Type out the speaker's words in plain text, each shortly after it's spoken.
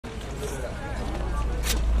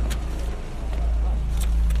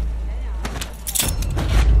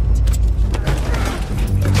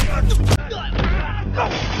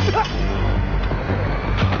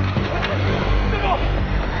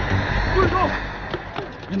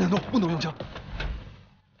人太多，不能用枪。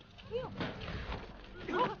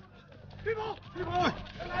别跑！别跑！让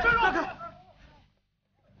开！让开！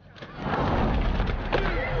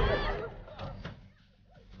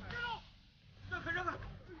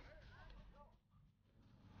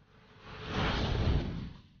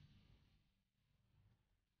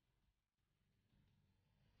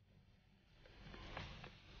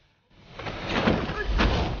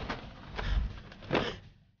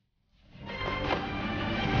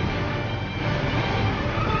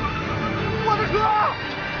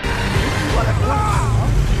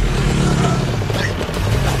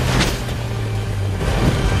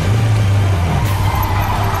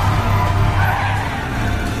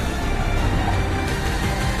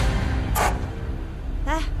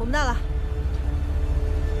到了，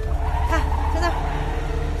看在那儿。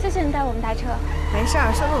谢谢你带我们搭车。没事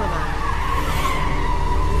儿，顺路的嘛。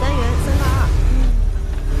5单元382。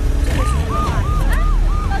这个时候的话，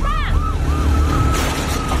老大！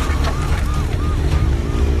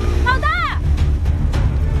让开！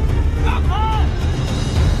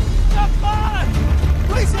让开！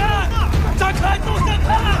危险！让开！都闪开！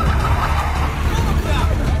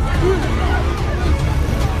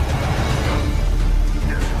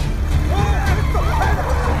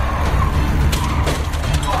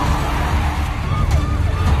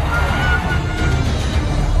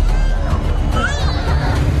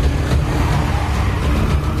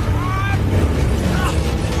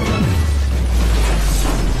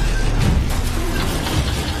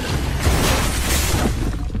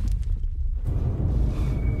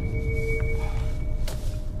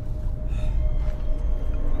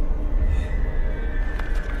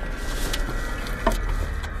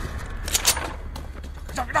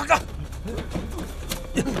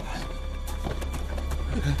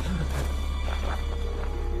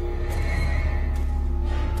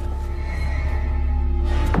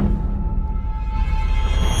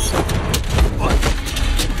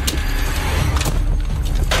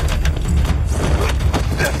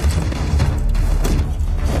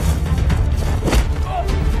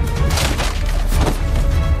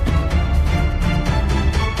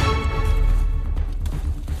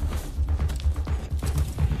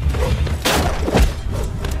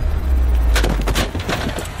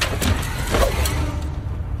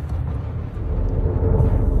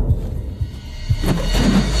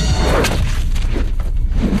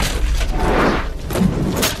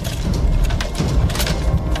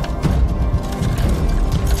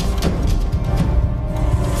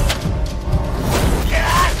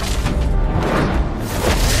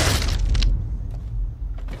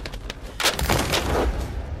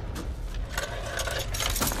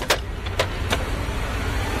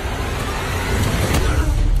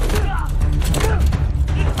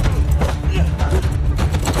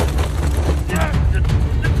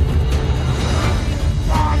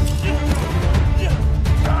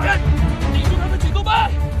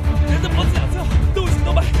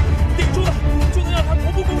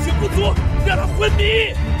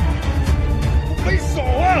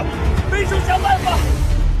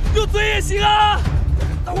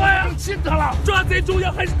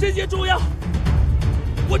还是针线重要，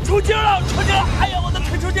我抽筋了，抽筋了！哎呀，我的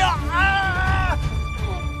腿抽筋了！啊！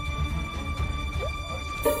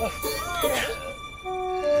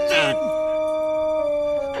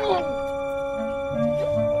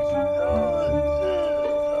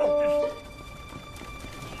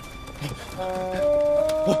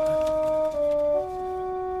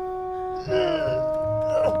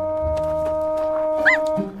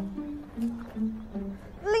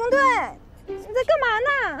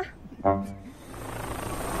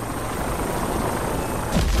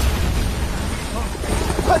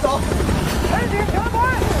快走！赶紧调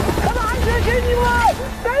班，他把安全给你们！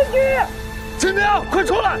赶紧！秦明，快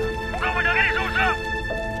出来！让我想给你收尸。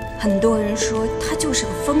很多人说他就是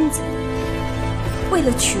个疯子，为了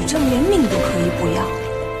取证连命都可以不要。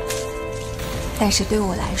但是对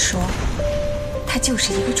我来说，他就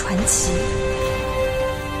是一个传奇，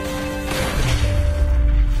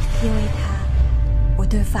因为他，我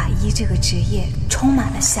对法医这个职业充满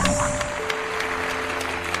了向往。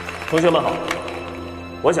同学们好。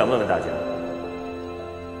我想问问大家，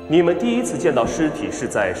你们第一次见到尸体是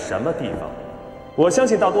在什么地方？我相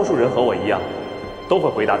信大多数人和我一样，都会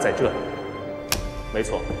回答在这里。没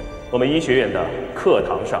错，我们医学院的课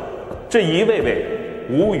堂上，这一位位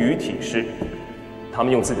无语体师，他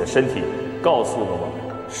们用自己的身体告诉了我们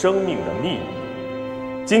生命的秘密。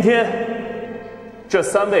今天，这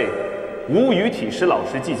3位无语体师老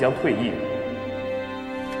师即将退役。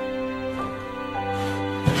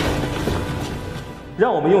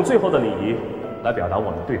让我们用最后的礼仪来表达我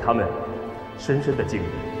们对他们深深的敬意。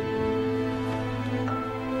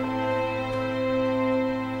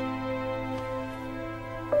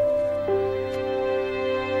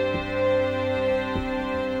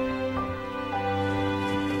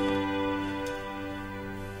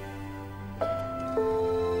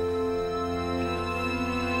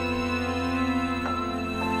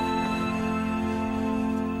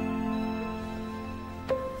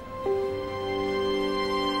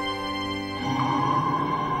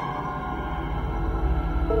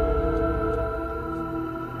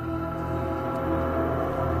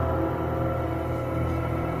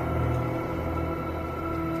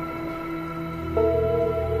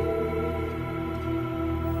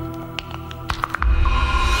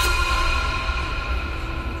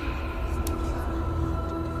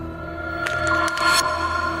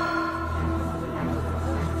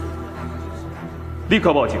立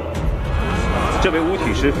刻报警！这位无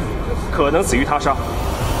体师可能死于他杀。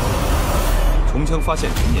重枪发现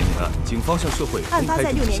陈年命案，警方向社会案发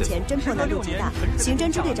在6年前，侦破难度极大，刑侦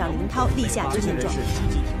支队长林涛立下致命状。物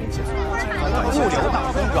流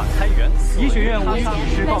大亨阮开元，医学院无语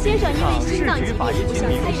体师报名现场，市局法医秦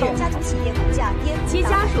明小说。家族企业股价跌，其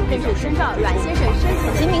家属更是参照阮先生生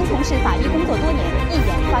前。秦明从事法医工作多年，一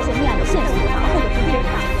眼发现命案的线索，或者是猎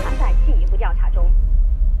杀，还在进一步调查中。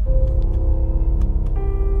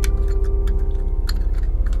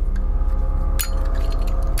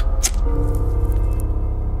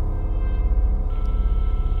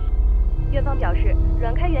院方表示，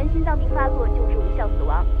阮开元心脏病发作，救治无效死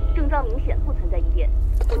亡，症状明显，不存在疑点。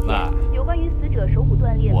那有关于死者手骨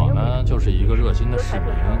断裂，我呢就是一个热心的市民。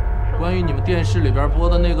关于你们电视里边播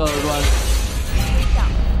的那个阮，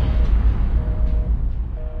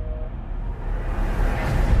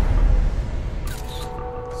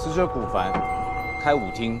死者骨繁，开舞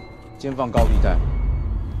厅，兼放高利贷，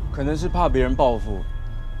可能是怕别人报复，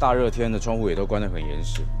大热天的窗户也都关得很严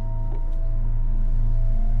实。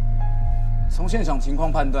从现场情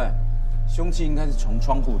况判断，凶器应该是从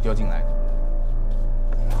窗户掉进来的。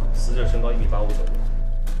死者身高1.85米左右，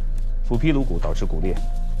腹劈颅骨导致骨裂，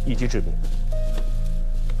一击致命。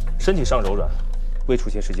身体尚柔软，未出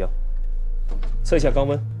现尸僵。测一下肛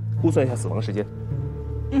温，估算一下死亡时间。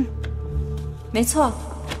没错，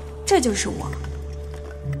这就是我。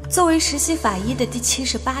作为实习法医的第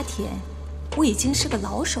78天，我已经是个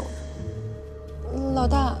老手了。老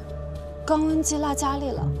大，肛温计落家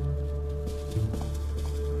里了。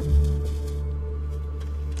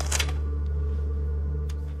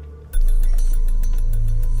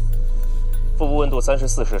腹部温度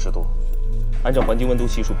34摄氏度，按照环境温度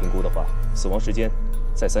系数评估的话，死亡时间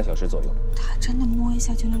在3小时左右。他真的摸一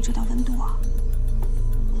下就能知道温度啊？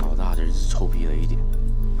老大的人是臭屁了一点，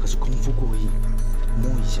可是功夫过硬，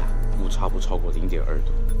摸一下误差不超过0.2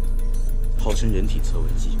度，号称人体测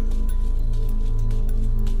温计。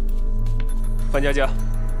范佳佳，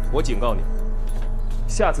我警告你，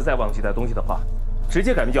下次再忘记带东西的话，直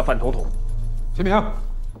接改名叫范统统。秦明，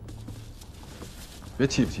别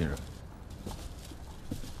欺负亲人。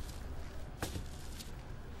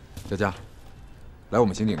佳佳，来我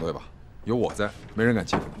们刑警队吧，有我在，没人敢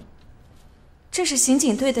欺负你。这是刑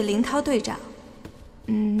警队的林涛队长，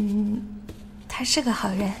他是个好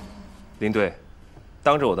人。林队，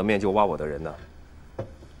当着我的面就挖我的人呢？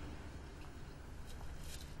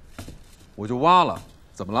我就挖了，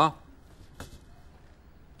怎么了？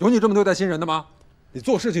有你这么对待新人的吗？你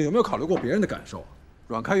做事情有没有考虑过别人的感受？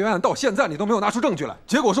阮开元案到现在你都没有拿出证据来，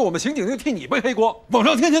结果是我们刑警队替你背黑锅，网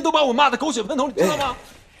上天天都把我骂得狗血喷头，你知道吗？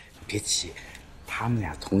别急，他们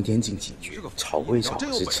俩同一天进警局，吵归吵，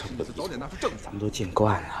是扯不离。咱们都见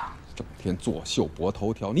惯了，整天作秀博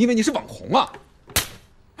头条，你以为你是网红啊？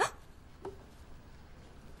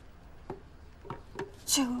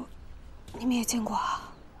这个你们也见过啊？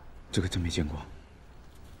这个真没见过。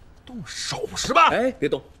动手是吧？哎，别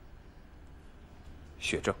动。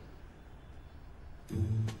血证。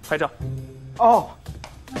拍照。哦。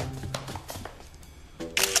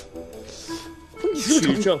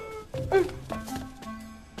取证。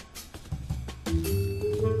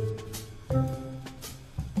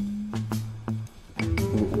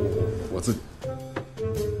我自己。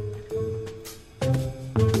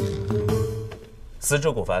死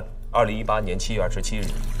者骨繁，2018年7月27日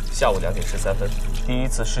下午2点13分，第一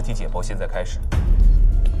次尸体解剖现在开始。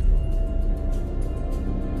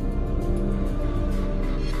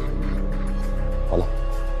好了，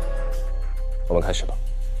我们开始吧。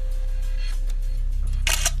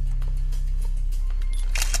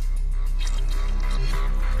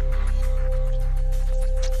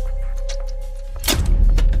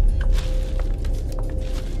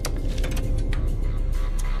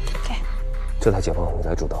这台解剖你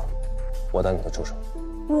来主导。我当你的助手。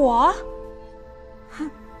我？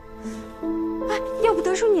哎，要不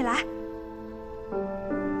德叔你来？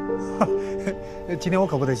今天我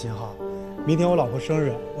可不得行哈，明天我老婆生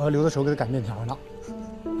日，我要留着手给她擀面条呢。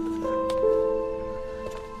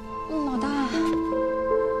老大，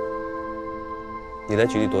你来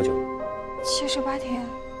局里多久？78天。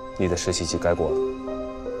你的实习期该过了。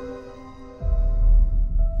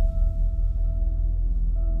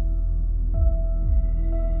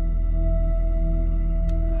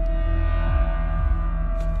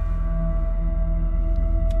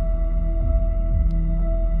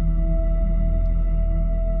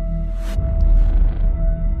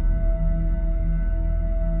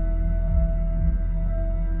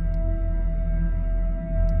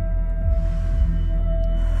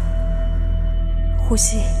呼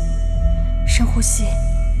吸，深呼吸。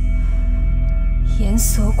沿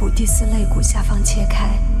锁骨第4肋骨下方切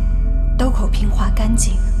开，刀口平滑干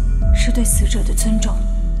净，是对死者的尊重。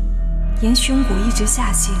沿胸骨一直下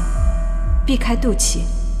行，避开肚脐，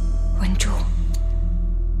稳住。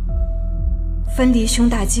分离胸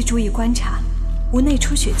大肌，注意观察，无内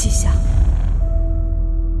出血迹象。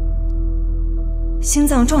心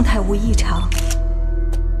脏状态无异常，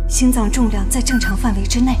心脏重量在正常范围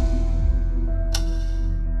之内。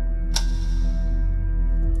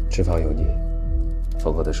脂肪有你，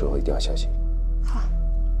缝合的时候一定要小心。好。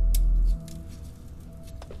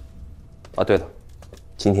啊，对了，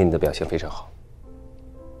今天你的表现非常好。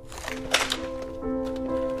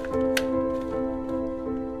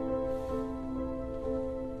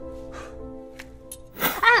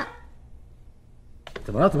啊！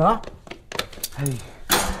怎么了？怎么了？哎。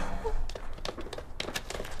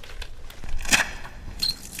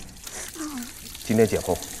今天检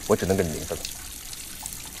后，我只能给你0分了。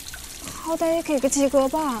好歹也给个及格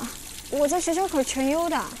吧，我在学校可是全优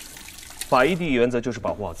的。法医第一原则就是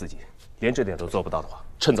保护好自己，连这点都做不到的话，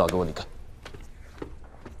趁早给我离开。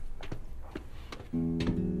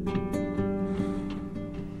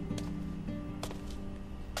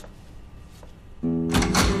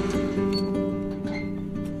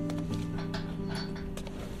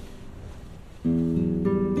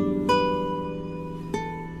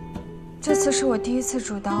这次是我第1次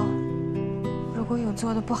主刀。如果有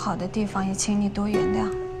做的不好的地方，也请你多原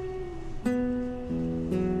谅。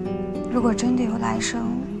如果真的有来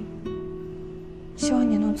生，希望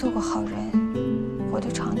你能做个好人，活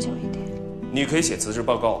得长久一点。你可以写辞职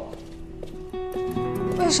报告。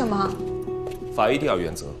为什么？法医第2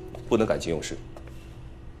原则，不能感情用事。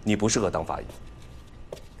你不适合当法医。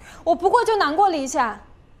我不过就难过了一下，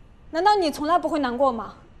难道你从来不会难过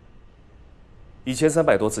吗？以前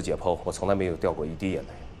300多次解剖，我从来没有掉过一滴眼泪。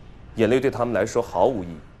眼泪对他们来说毫无意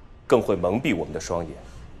义，更会蒙蔽我们的双眼。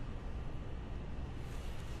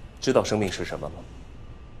知道生命是什么吗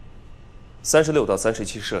？36到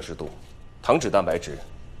37摄氏度，糖脂、蛋白质、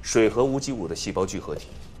水和无机物的细胞聚合体，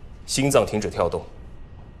心脏停止跳动，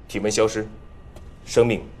体温消失，生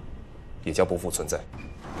命也将不复存在。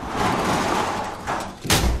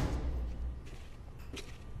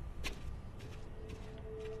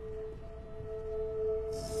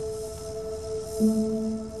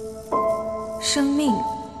生命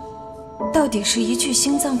到底是一具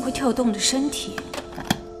心脏会跳动的身体，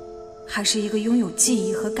还是一个拥有记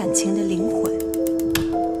忆和感情的灵魂？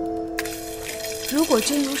如果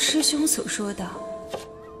真如师兄所说的，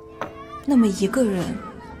那么一个人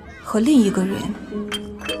和另一个人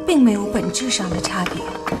并没有本质上的差别。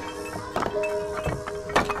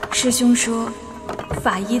师兄说，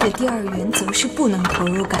法医的第2原则是不能投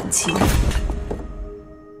入感情。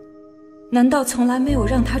难道从来没有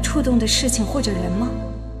让他触动的事情或者人吗？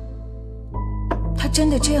他真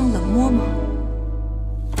的这样冷漠吗？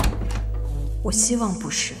我希望不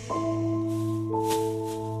是。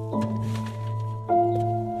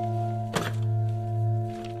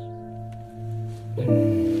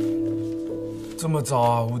这么早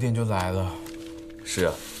啊，5点就来了。是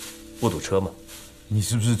啊，不堵车吗？你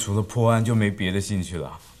是不是除了破案就没别的兴趣了？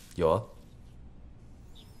有啊。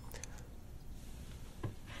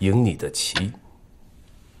赢你的棋。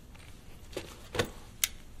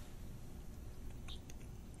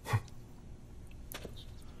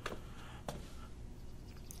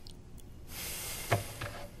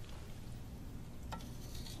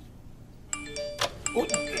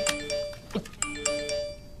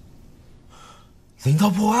林涛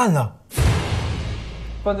破案了。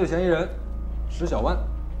犯罪嫌疑人石小湾，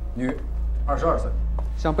女，22岁，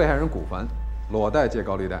向被害人古凡裸贷借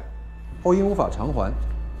高利贷，后因无法偿还，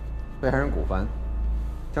被害人古凡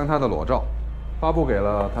将他的裸照发布给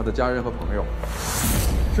了他的家人和朋友。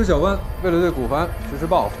石小湾为了对古凡实施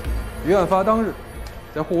报复，于案发当日，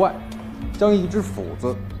在户外将一只斧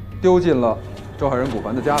子丢进了受害人古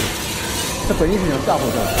凡的家里。他本意是想吓唬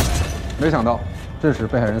他，没想到致使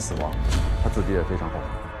被害人死亡，他自己也非常后悔。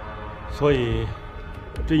所以，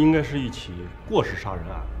这应该是一起过失杀人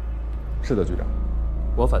案。是的，局长。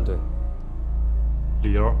我反对。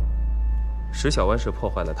理由？石小湾是破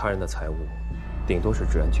坏了他人的财物，顶多是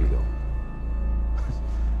治安拘留。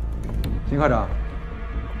邢科长，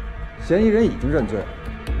嫌疑人已经认罪了，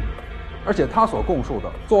而且他所供述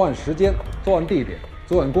的作案时间、作案地点、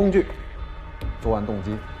作案工具、作案动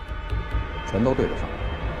机，全都对得上。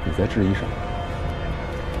你在质疑什么？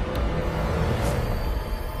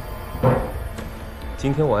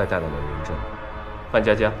今天我也带来了人证，范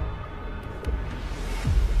佳佳。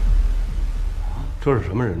这是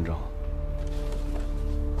什么人证？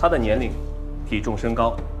他的年龄、体重、身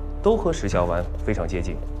高都和石小丸非常接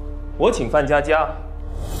近。我请范佳佳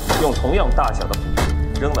用同样大小的斧子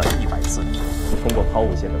扔了100次，通过抛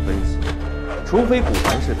物线的分析，除非古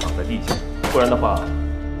凡是躺在地上，不然的话，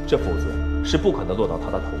这斧子是不可能落到他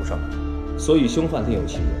的头上的。所以凶犯另有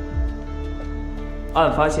其人。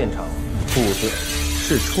案发现场，斧子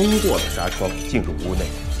是冲过了纱窗进入屋内，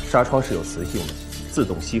纱窗是有磁性的，自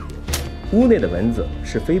动吸合。屋内的蚊子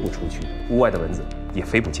是飞不出去的，屋外的蚊子也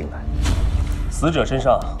飞不进来。死者身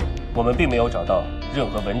上，我们并没有找到任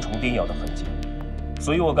何蚊虫叮咬的痕迹，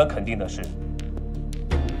所以我敢肯定的是，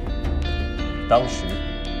当时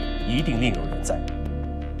一定另有人在。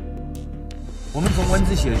我们从蚊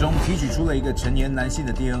子血中提取出了一个成年男性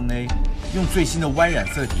的 DNA， 用最新的 Y 染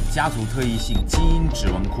色体家族特异性基因指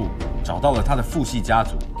纹库找到了他的父系家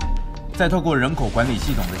族，再透过人口管理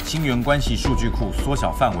系统的亲缘关系数据库缩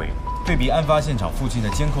小范围。对比案发现场附近的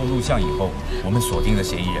监控录像以后，我们锁定了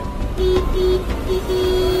嫌疑人。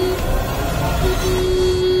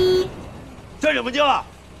这什么叫啊？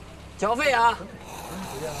缴费啊！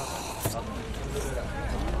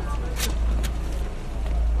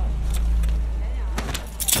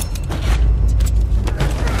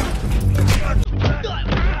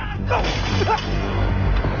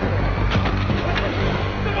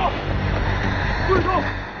住手！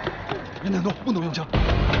人太多，不能用枪。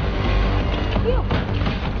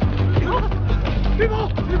别跑！别跑！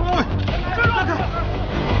别跑！让开！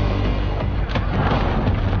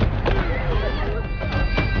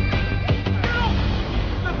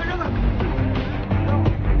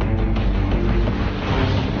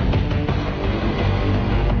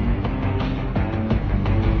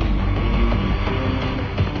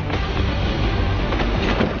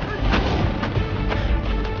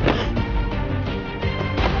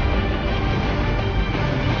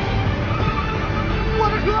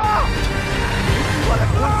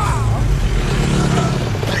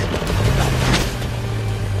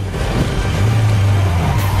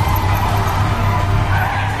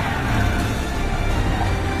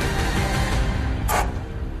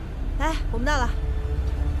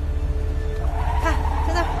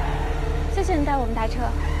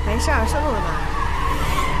没事儿，顺路了吗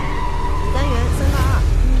？5单元3到2。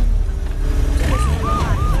这个学员的话，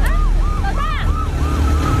老大，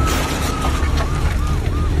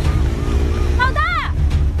老大，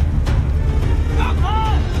让开！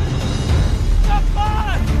让开！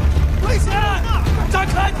危险！站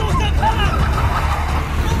开！都站开！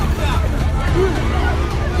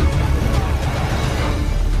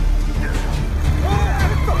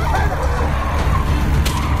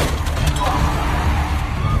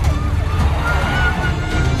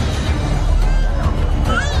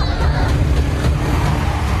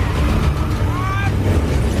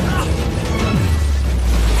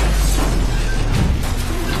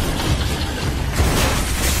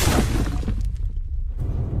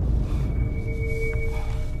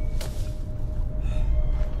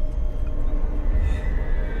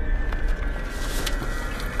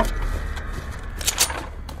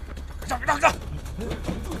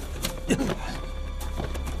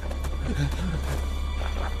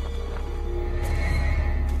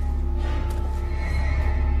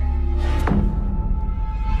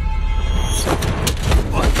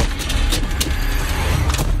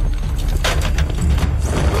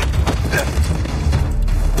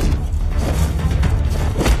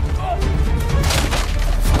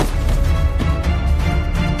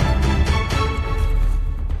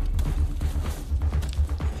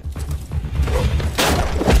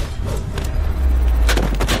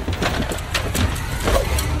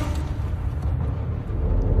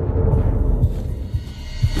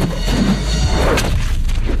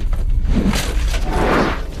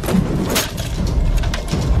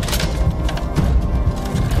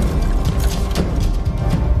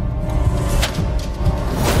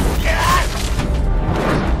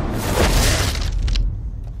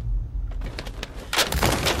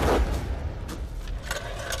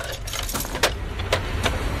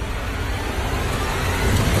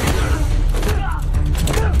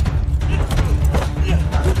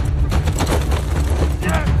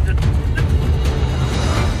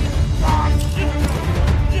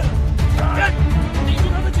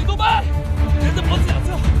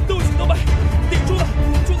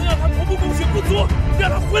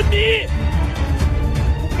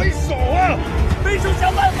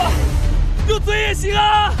有罪也行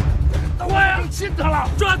啊！快啊！亲他了！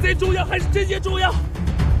抓贼重要还是侦结重要？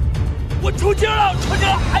我抽筋了，抽筋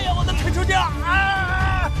了！哎呀，我的腿抽筋了！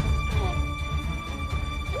啊！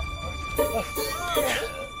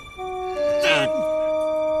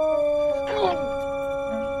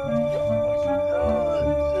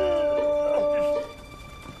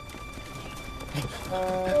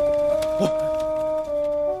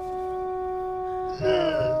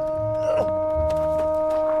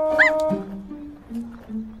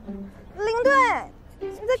领队，你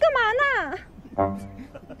在干嘛呢？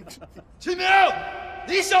秦明，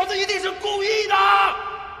你小子一定是故意的！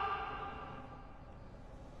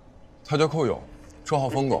他叫寇勇，绰号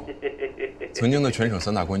疯狗，曾经的全省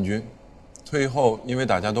3大冠军，退役后因为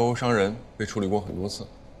打架斗殴伤人被处理过很多次，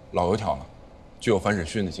老油条了，具有反审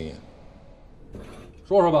讯的经验。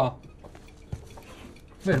说说吧，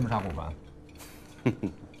为什么杀古凡？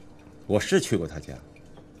我是去过他家，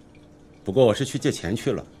不过我是去借钱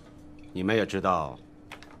去了。你们也知道，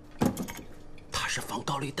他是放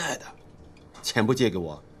高利贷的，钱不借给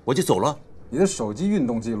我，我就走了。你的手机运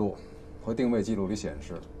动记录和定位记录里显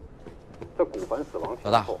示，在古凡死亡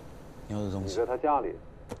前后，你要的东西，你在他家里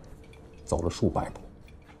走了数百步。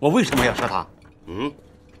我为什么要杀他？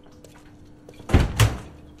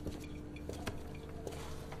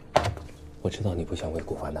我知道你不想为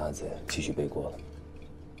古凡的案子继续背锅了，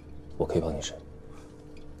我可以帮你审。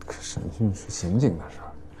可审讯是刑警的事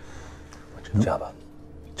儿。这样吧，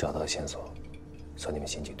找到线索，算你们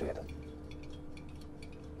刑警队的。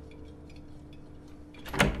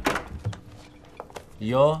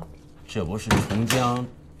哟，这不是琼江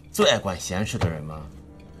最爱管闲事的人吗？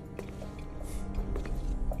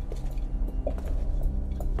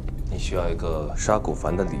你需要一个杀古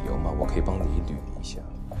凡的理由吗？我可以帮你捋一下。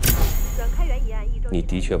阮开元一案一周。你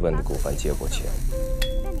的确问古凡借过钱。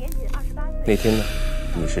但年仅28岁。那天呢，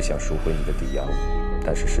你是想赎回你的抵押物，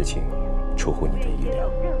但是事情出乎你的意料。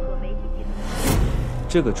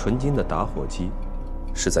这个纯金的打火机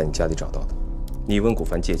是在你家里找到的。你问古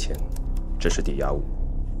凡借钱，这是抵押物。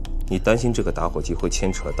你担心这个打火机会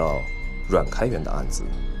牵扯到阮开元的案子，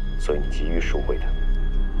所以你急于赎回它。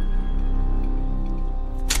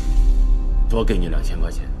多给你2000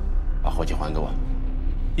块钱，把火机还给我。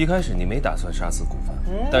一开始你没打算杀死古凡，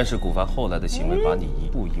但是古凡后来的行为把你一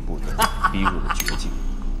步一步的逼入了绝境。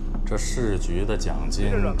这市局的奖金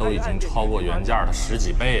都已经超过原价的10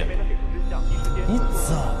几倍了，你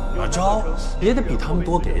怎么着也得比他们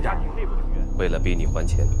多给点嘛。为了逼你还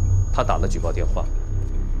钱，他打了举报电话。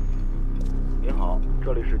您好，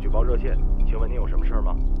这里是举报热线，请问您有什么事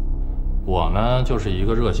吗？我呢，就是一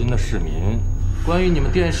个热心的市民。关于你们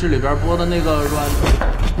电视里边播的那个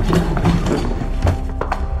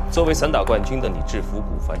作为3打冠军的你，制服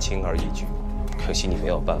古凡轻而易举，可惜你没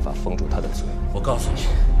有办法封住他的嘴。我告诉你，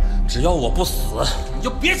只要我不死，你就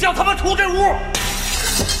别想他妈出这屋。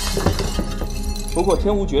不过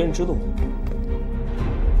天无绝人之路，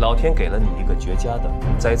老天给了你一个绝佳的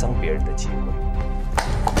栽赃别人的机会。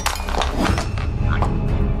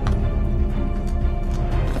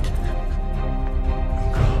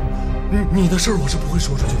你的事儿我是不会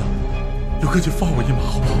说出去的，有个就放我一马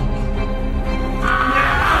好不好？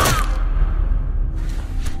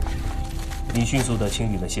你迅速地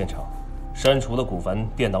清理了现场，删除了古凡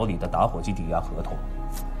电脑里的打火机抵押合同，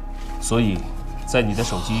所以，在你的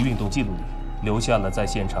手机运动记录里留下了在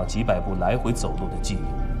现场几百步来回走路的记忆。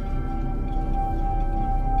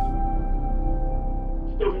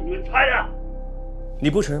都是你们猜的！你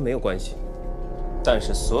不承认没有关系，但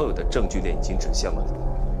是所有的证据链已经指向了你。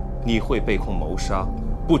你会被控谋杀，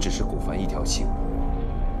不只是古凡一条性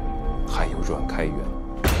命，还有阮开元。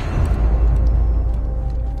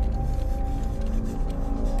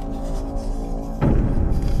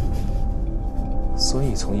所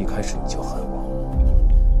以从一开始你就恨我，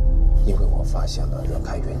因为我发现了阮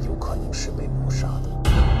开元有可能是被谋杀的。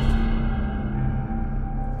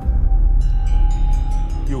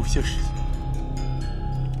有些事情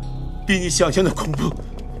比你想象的恐怖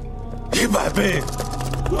100倍。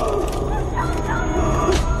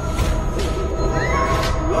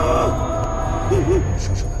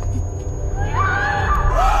说出来。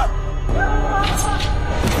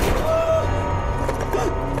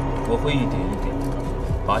我会一点一点的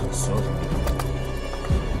把你所有的秘密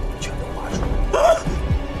全都挖出来。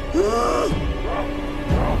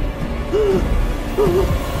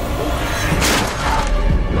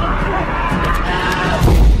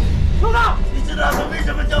老大，你知道他为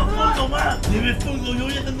什么叫疯狗吗？因为疯狗永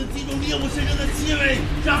远都能记住猎物身上的气味，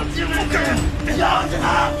让气味咬着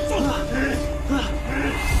它。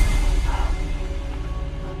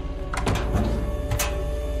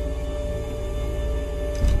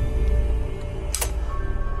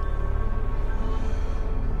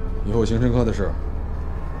以后刑侦科的事，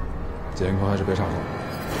检验科还是别插手。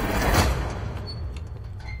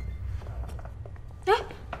哎，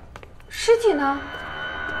尸体呢？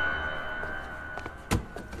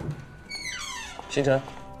星辰，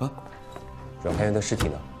阮开元的尸体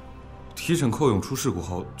呢？提审寇勇出事故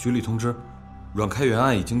后，局里通知，阮开元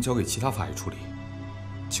案已经交给其他法医处理。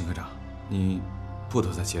秦科长，你不得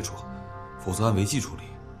再接触，否则按违纪处理。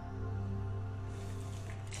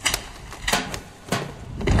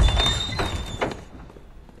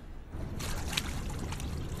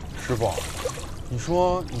师傅，你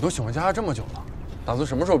说你都喜欢佳佳这么久了，打算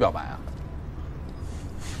什么时候表白啊？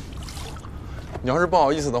你要是不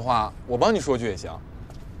好意思的话，我帮你说句也行。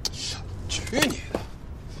去你的！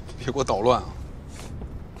别给我捣乱啊！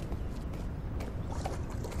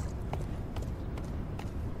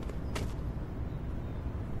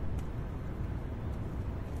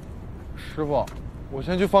师傅，我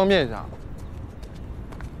先去方便一下。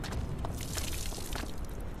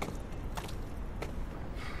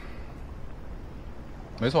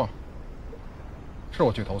没错，是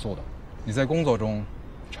我去投诉的。你在工作中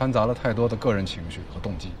掺杂了太多的个人情绪和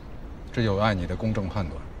动机，这有碍你的公正判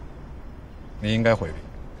断。你应该回避。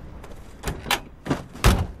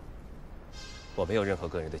我没有任何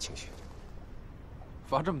个人的情绪。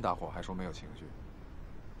发这么大火还说没有情绪？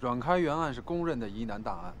阮开元案是公认的疑难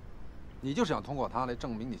大案，你就是想通过它来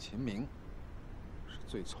证明你秦明是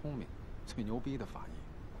最聪明、最牛逼的法医，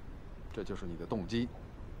这就是你的动机。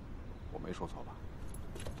我没说错吧？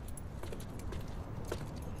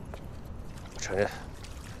我承认，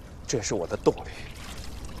这也是我的动力，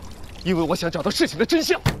因为我想找到事情的真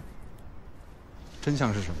相。真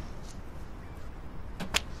相是什么？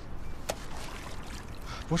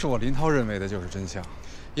不是我林涛认为的就是真相，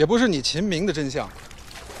也不是你秦明的真相，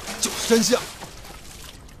就是真相。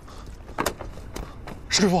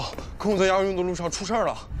师傅，可我在押运的路上出事儿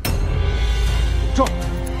了。这。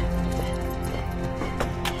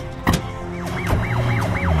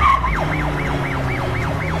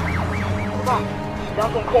老大，押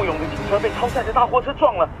送寇勇的警车被超载的大货车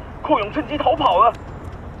撞了，寇勇趁机逃跑了。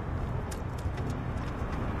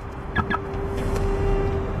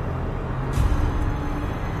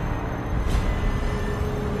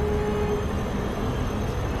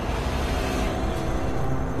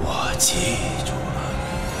我记住了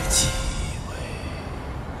你的气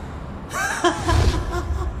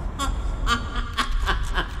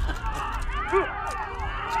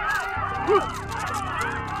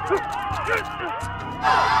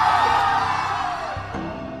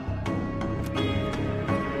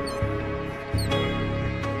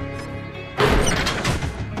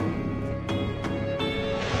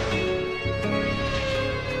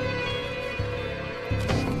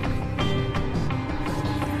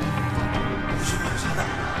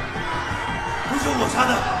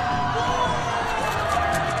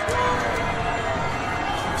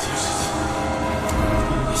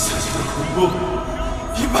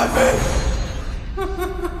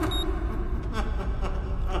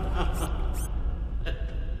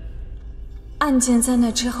案件在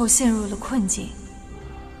那之后陷入了困境，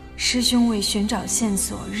师兄为寻找线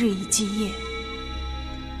索日以继夜。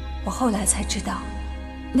我后来才知道，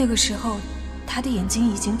那个时候他的眼睛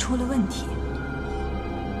已经出了问题。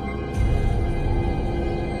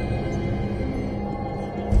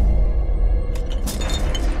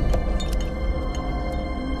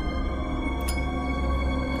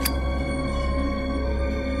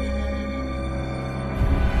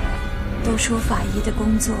都说法医的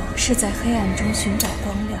工作是在黑暗中寻找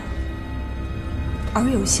光亮，而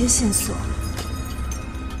有些线索，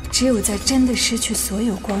只有在真的失去所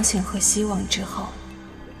有光线和希望之后，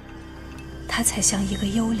它才像一个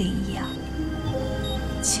幽灵一样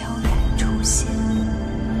悄然出现。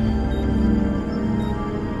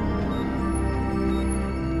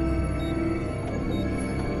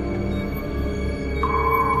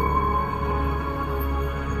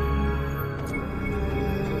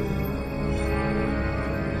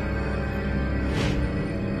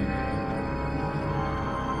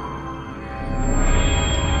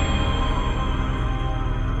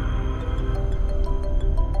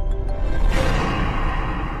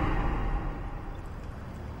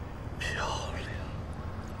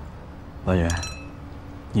婉媛，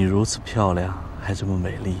你如此漂亮，还这么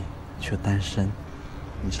美丽，却单身，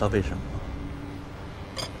你知道为什么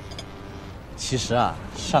吗？其实啊，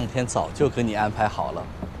上天早就给你安排好了，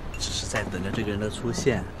只是在等着这个人的出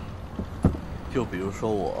现。就比如说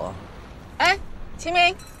我。哎，秦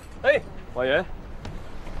明。哎，婉媛，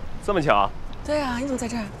这么巧啊？对啊，你怎么在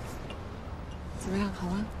这儿？怎么样，好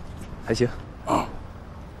吗？还行。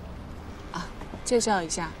介绍一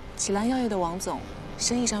下，启兰药业的王总。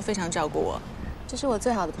生意上非常照顾我。这是我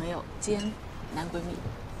最好的朋友兼男闺蜜，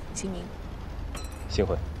秦明。幸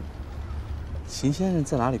会。秦先生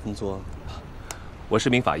在哪里工作？我是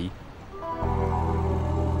名法医。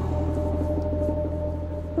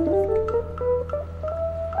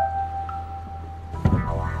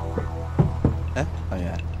哎，王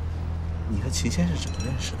源，你和秦先生怎么认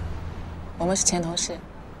识的？我们是前同事。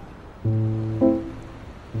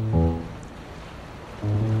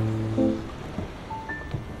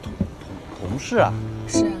同事啊？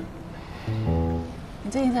是啊。你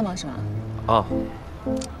最近在忙什么？啊，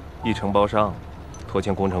一承包商拖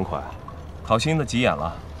欠工程款，讨薪的急眼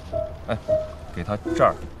了。哎，给他这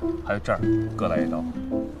儿还有这儿各来一刀，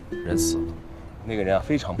人死了。那个人啊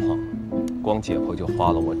非常胖，光解剖就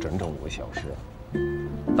花了我整整5个小时。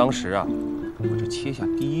当时啊，我这切下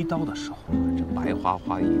第1刀的时候，这白花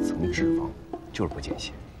花的一层脂肪就是不见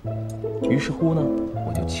血。于是乎呢，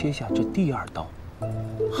我就切下这第2刀，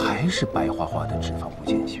还是白花花的脂肪不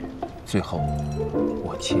见血。最后，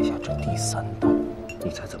我切下这第3刀，你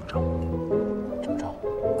猜怎么着？怎么着？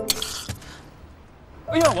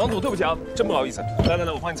哎呀，王总，对不起啊，真不好意思。来，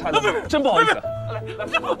我帮你擦。不，真不好意思。来，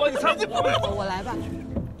我帮你擦。我来吧。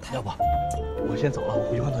要不，我先走了，我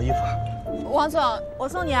回去换套衣服。王总，我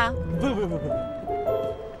送你啊。不。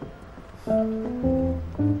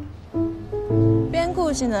编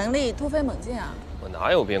故事能力突飞猛进啊！我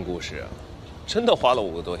哪有编故事啊？真的花了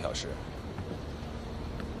5个多小时。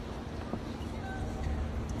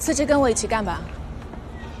辞职跟我一起干吧。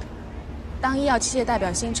当医药器械代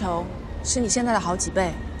表薪酬是你现在的好几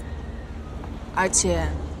倍，而且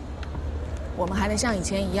我们还能像以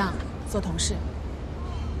前一样做同事。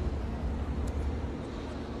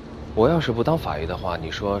我要是不当法医的话，你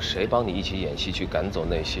说谁帮你一起演戏去赶走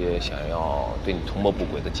那些想要对你图谋不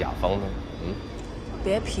轨的甲方呢？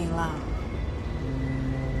别贫了，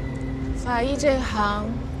法医这行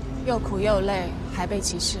又苦又累，还被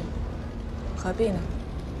歧视，何必呢？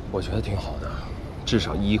我觉得挺好的，至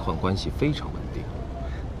少医患关系非常稳定。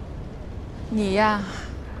你呀，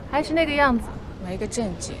还是那个样子，没个正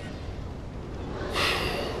经。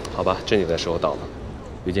好吧，正经的时候到了，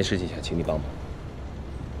有件事情想请你帮忙。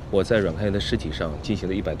我在阮开元的尸体上进行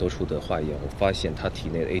了100多处的化验，我发现他体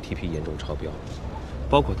内的 ATP 严重超标，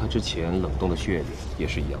包括他之前冷冻的血里也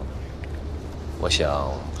是一样的。我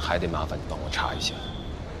想还得麻烦你帮我查一下。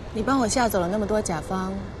你帮我吓走了那么多甲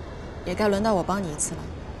方，也该轮到我帮你一次了。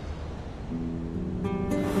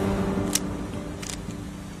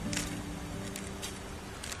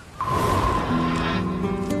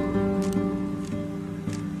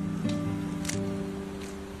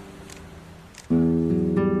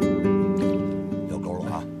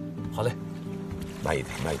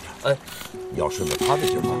慢一点。哎，要顺着他的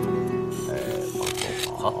劲儿放。哎，往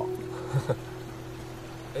后好。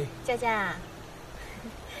哎，佳佳，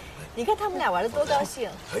你看他们俩玩的多高兴。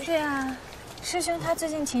对啊，师兄他最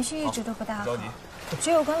近情绪一直都不大好，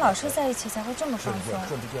只有跟老师在一起才会这么放松。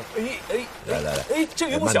来，哎，这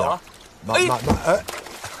鱼不小了。慢，哎，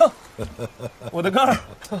我的杆儿。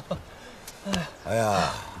哎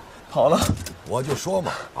呀，跑了。我就说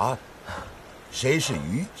嘛，啊，谁是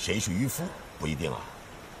鱼，谁是渔夫。不一定啊！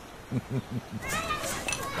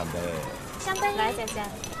干杯！干杯！来，佳佳。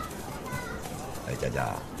哎，佳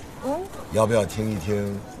佳，要不要听一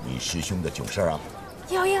听你师兄的囧事啊？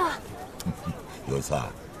要。有一次啊，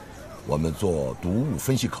我们做毒物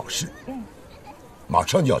分析考试，马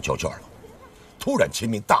上就要交卷了，突然秦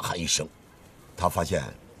明大喊一声，他发现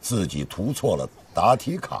自己涂错了答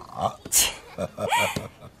题卡。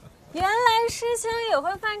原来师兄也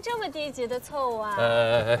会犯这么低级的错误啊！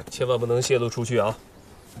哎，千万不能泄露出去啊！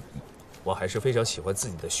我还是非常喜欢自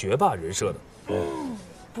己的学霸人设的。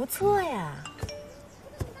不错呀。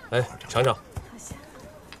哎，尝尝。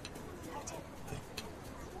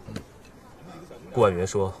顾案员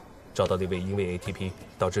说，找到那位因为 ATP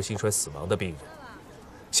导致心衰死亡的病人，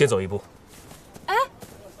先走一步。哎，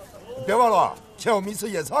别忘了欠我们一次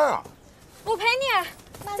野餐啊！我陪你。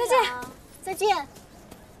再见。再见。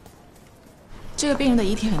这个病人的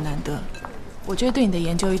遗体很难得，我觉得对你的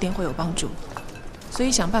研究一定会有帮助，所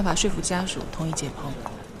以想办法说服家属同意解剖。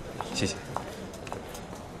谢谢。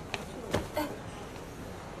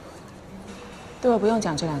对我不用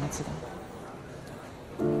讲这2个字的。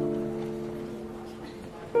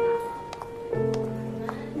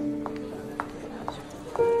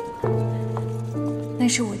那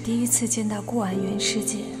是我第一次见到顾安元师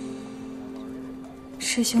姐，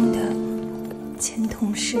师兄的前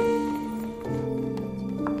同事。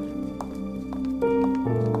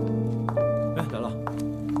哎，来了。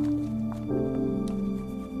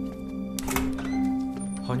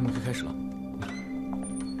好，你们可以开始了。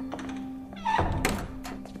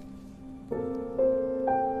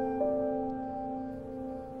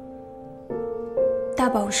大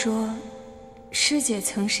宝说，师姐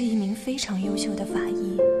曾是一名非常优秀的法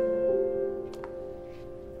医。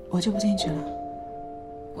我就不进去了，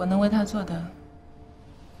我能为他做的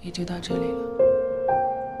也就到这里了。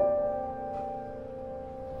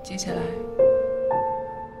接下来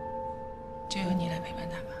就由你来陪伴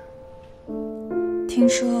他吧。听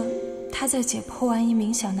说他在解剖完一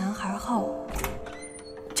名小男孩后，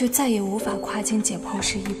就再也无法跨进解剖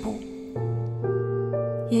室一步。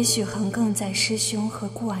也许横亘在师兄和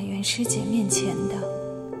顾婉媛师姐面前的，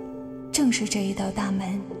正是这一道大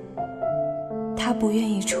门。他不愿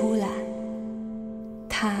意出来，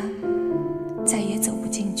他再也走不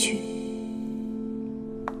进去。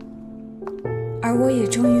而我也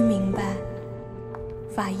终于明白，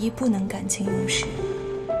法医不能感情用事，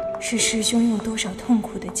是师兄用多少痛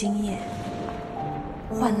苦的经验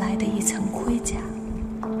换来的一层盔甲。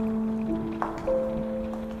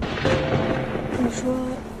你说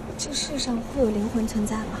这世上会有灵魂存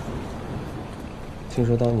在吗？听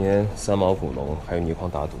说当年三毛、古龙还有倪匡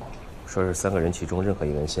打赌，说是3个人其中任何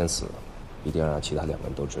一个人先死，一定要让其他2个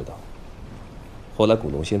人都知道。后来古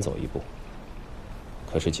龙先走一步，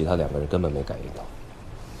可是其他2个人根本没感应到。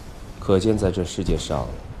可见在这世界上，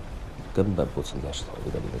根本不存在是同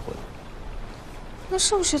一个灵魂。那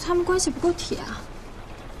是不是他们关系不够铁啊？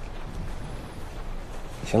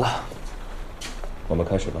行了，我们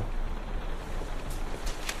开始吧。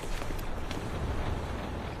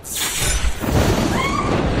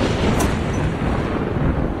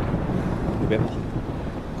你别跑，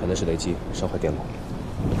可能是雷击烧坏电路。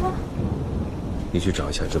你去找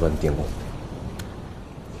一下值班的电工。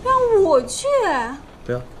让我去？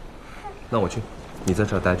对啊，那我去，你在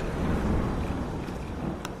这儿待着。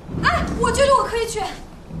哎，我觉得我可以去。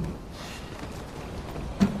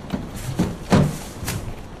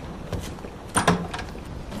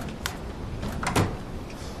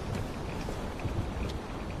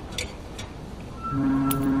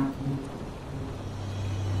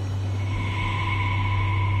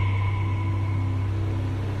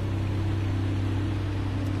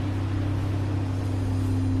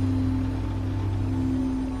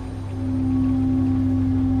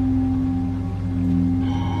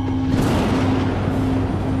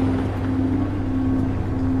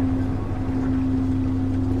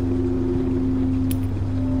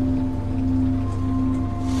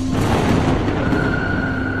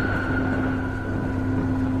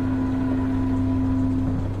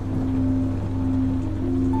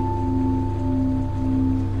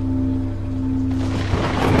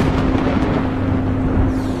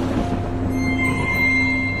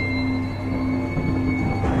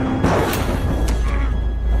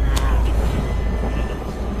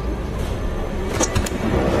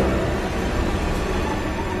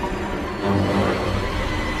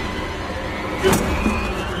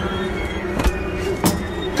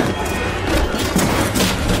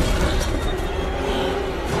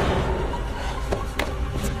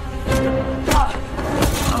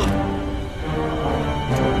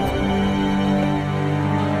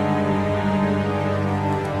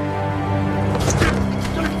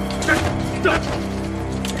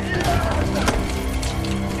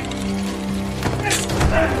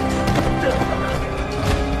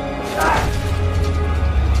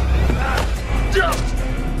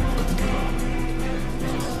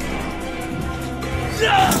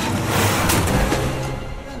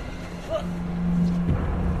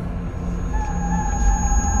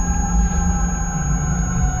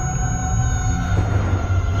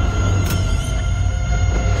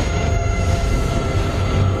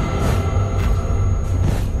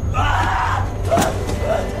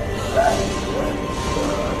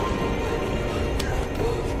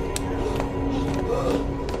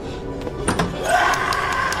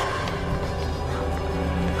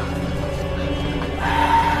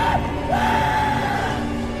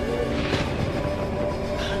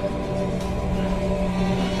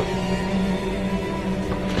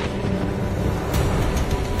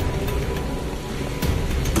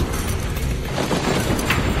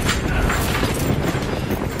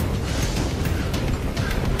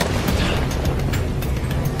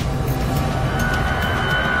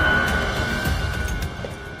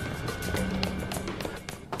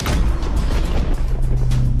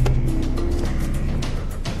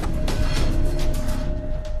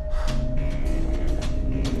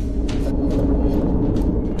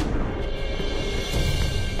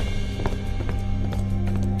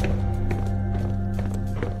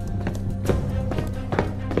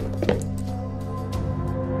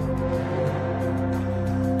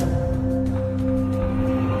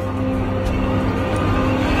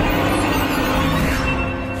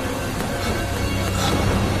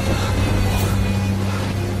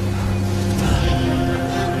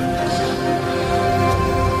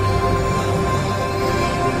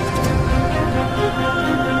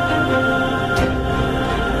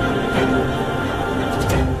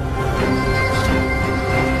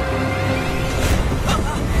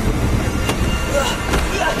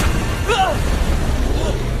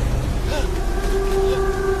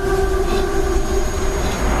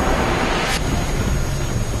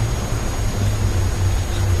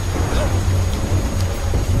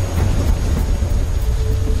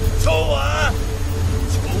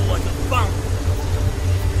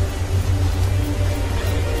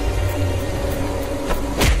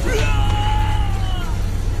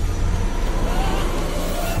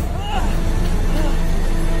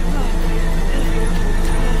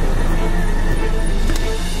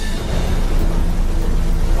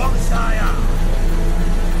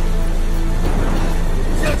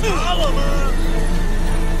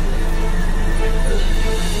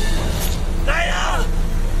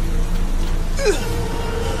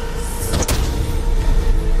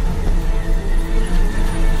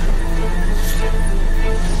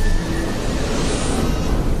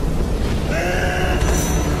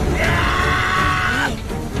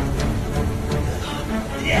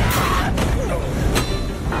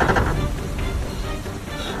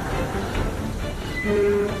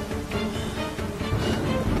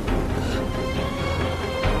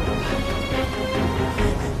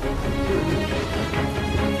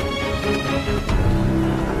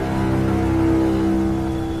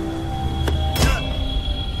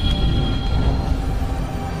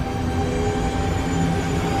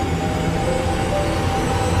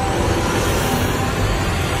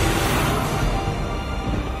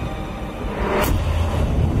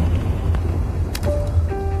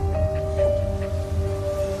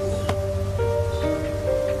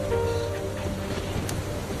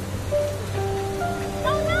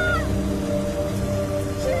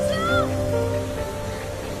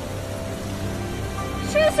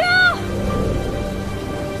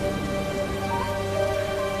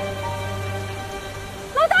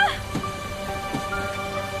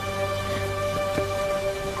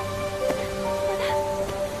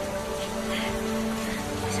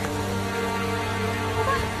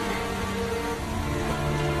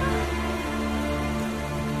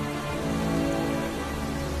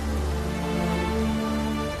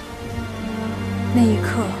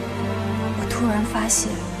然发现，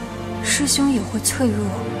师兄也会脆弱、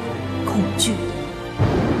恐惧。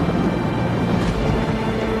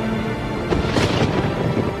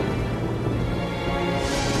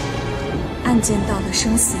案件到了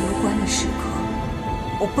生死攸关的时刻，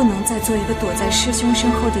我不能再做一个躲在师兄身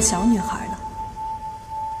后的小女孩了。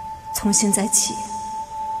从现在起，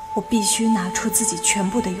我必须拿出自己全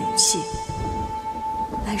部的勇气，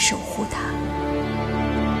来守护他。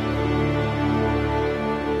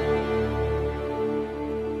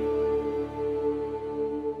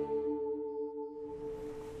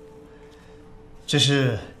这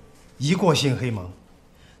是一过性黑蒙，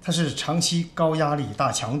它是长期高压力、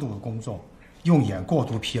大强度的工作，用眼过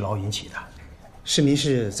度疲劳引起的。失明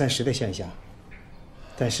是暂时的现象，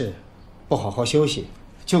但是不好好休息，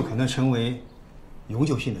就可能成为永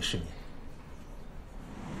久性的失明。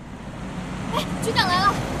哎，局长来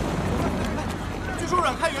了！据说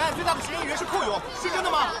阮开元案最大的嫌疑人是寇勇，是真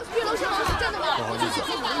的吗？玉楼上是真的吗？不好意思，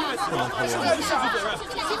不能透露。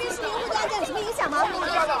秦明失明会对案件有什么影响吗？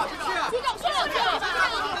局长说两句。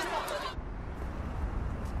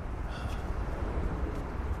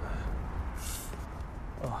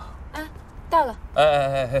啊，到了。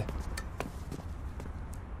哎，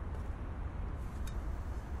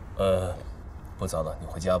不早了，你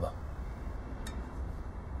回家吧。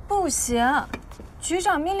不行，局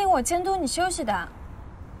长命令我监督你休息的。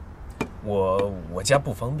我家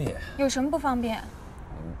不方便。有什么不方便？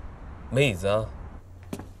没椅子啊。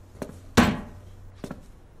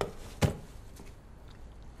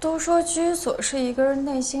都说居所是一个人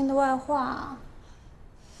内心的外化。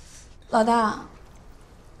老大，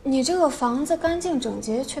你这个房子干净整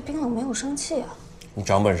洁，却冰冷没有生气啊！你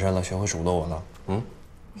长本事了，学会数落我了。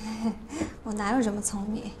我哪有这么聪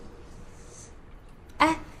明？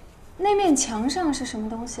哎，那面墙上是什么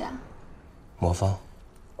东西啊？魔方。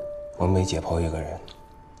我每解剖一个人，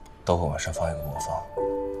都会往上放一个魔方，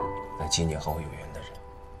来纪念和我有缘的人。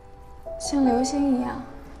像流星一样，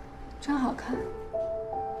真好看。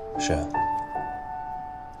是啊，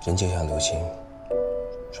人就像流星，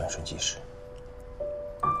转瞬即逝。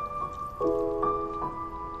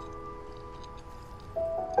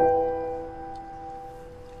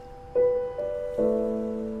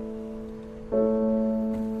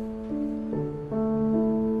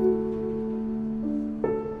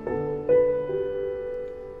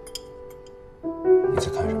你在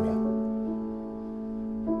看什么呀？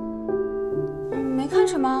没看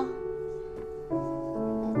什么。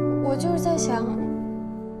我就是在想，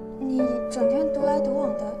你整天独来独往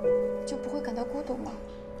的，就不会感到孤独吗？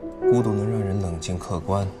孤独能让人冷静客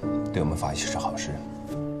观，对我们法医是好事。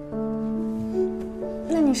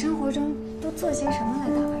那你生活中都做些什么来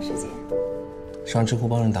打发时间？上知乎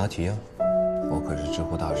帮人答题啊，我可是知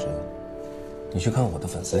乎大神，你去看我的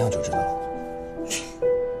粉丝量就知道了。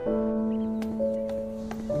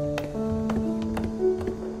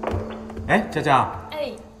哎，佳佳，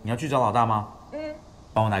哎，你要去找老大吗？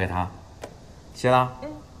帮我拿给他。谢啦。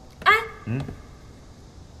哎，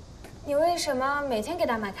你为什么每天给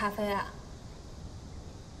他买咖啡啊？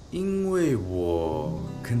因为我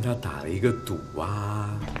跟他打了一个赌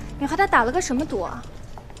啊。你和他打了个什么赌啊？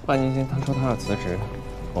半年前他说他要辞职，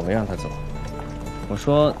我没让他走。我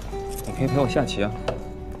说你可以陪我下棋啊，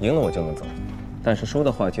赢了我就能走，但是输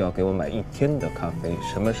的话就要给我买1天的咖啡，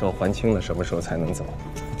什么时候还清了，什么时候才能走。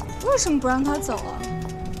为什么不让他走啊？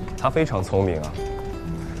他非常聪明啊，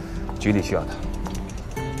局里需要他。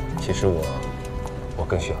其实我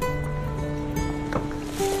更需要他。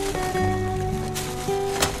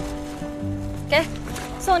给，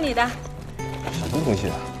送你的。什么东西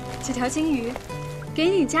啊？几条金鱼，给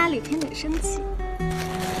你家里添点生气。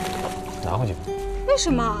拿回去。为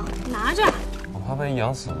什么？拿着。我怕被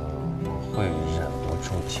养死了，我会忍不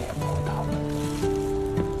住解剖它们。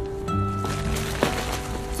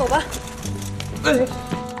走吧。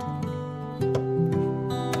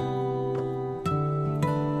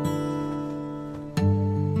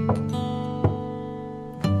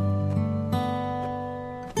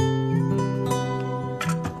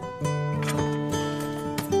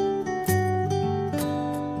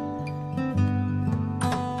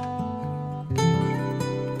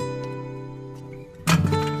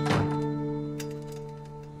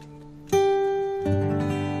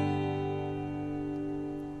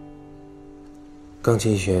刚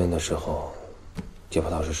进医学院的时候，解剖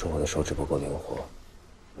老师说我的手指不够灵活，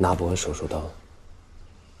拿不稳手术刀。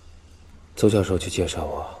邹教授就介绍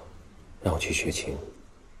我，让我去学琴。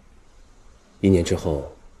1年之后，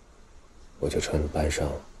我就成了班上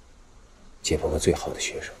解剖的最好的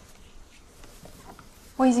学生。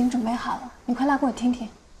我已经准备好了，你快来给我听听。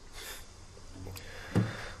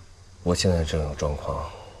我现在这种状况，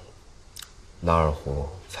那二胡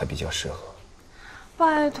才比较适合。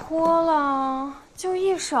拜托了，就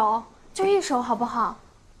一首好不好？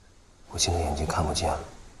我现在眼睛看不见了，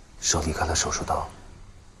手离开了手术刀，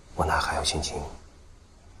我哪还有心情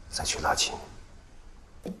再去拉琴？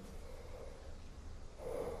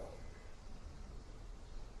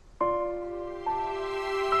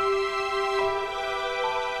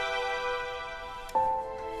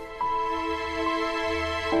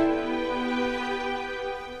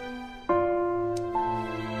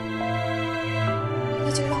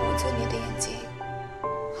那就让我做你的眼睛，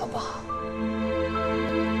好不好？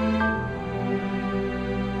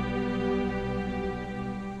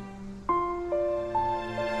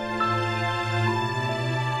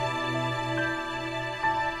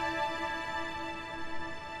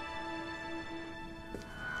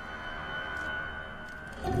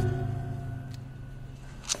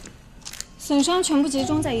损伤全部集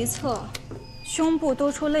中在一侧，胸部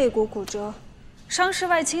多处肋骨骨折，伤势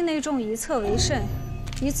外倾内重，一侧为甚，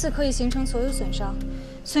一次可以形成所有损伤，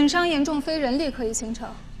损伤严重非人力可以形成。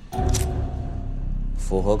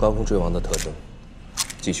符合高空坠亡的特征。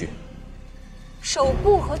继续。手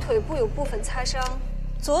部和腿部有部分擦伤，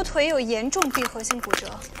左腿有严重闭合性骨折。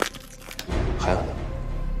还有呢？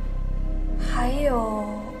还有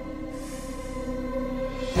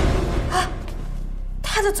啊，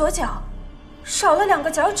他的左脚少了2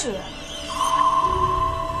个脚趾，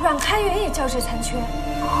软开源也较致残缺。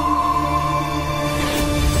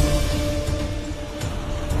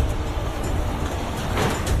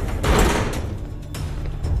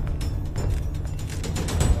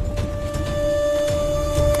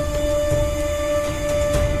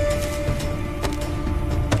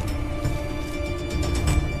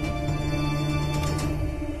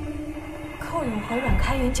寇勇和阮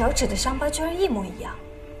开元脚趾的伤疤居然一模一样。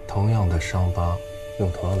同样的伤疤，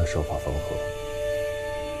用同样的手法缝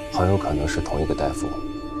合，很有可能是同一个大夫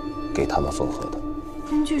给他们缝合的。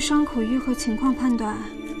根据伤口愈合情况判断，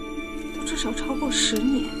都至少超过10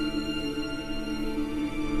年。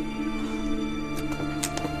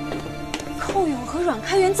寇勇和阮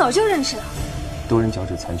开元早就认识了。多人脚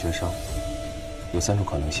趾残缺伤有3种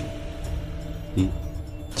可能性：一，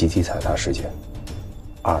集体踩踏事件；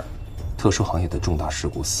二，特殊行业的重大事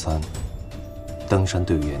故；三，登山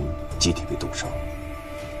队员集体被冻伤。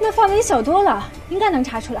那范围小多了，应该能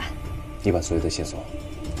查出来。你把所有的线索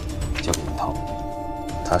交给林涛，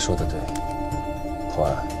他说的对，破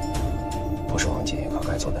案不是往检验科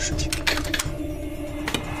该做的事情。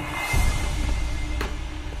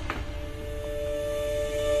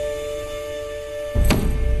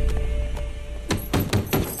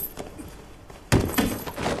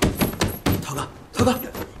涛哥，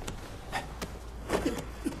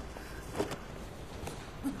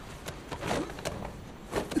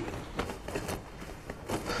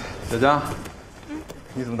佳佳，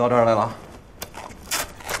你怎么到这儿来了？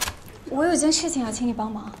我有件事情要请你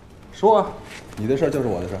帮忙。说啊，你的事儿就是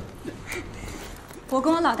我的事儿。我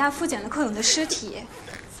跟我老大复检了寇勇的尸体，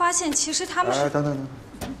发现其实他们是……等，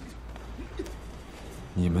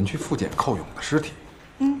你们去复检寇勇的尸体？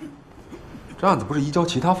这案子不是移交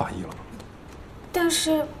其他法医了吗？但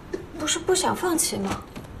是，不是不想放弃吗？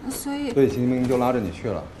所以秦明就拉着你去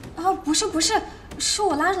了。啊，不是，是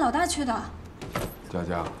我拉着老大去的。佳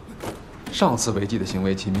佳，上次违纪的行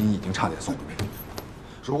为，秦明已经差点送了命。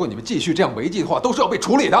如果你们继续这样违纪的话，都是要被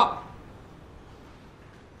处理的。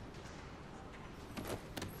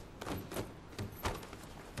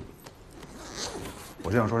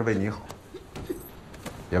我这样说是为你好，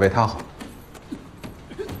也为他好。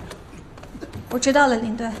我知道了，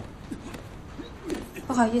林队。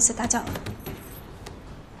不好意思，打搅了。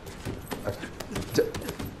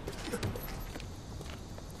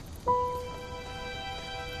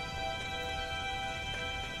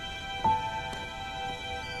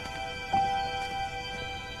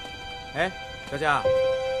哎，佳佳，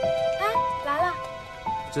哎，来了。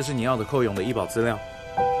这是你要的寇勇的医保资料。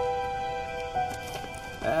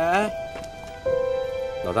哎，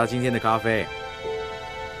老大今天的咖啡。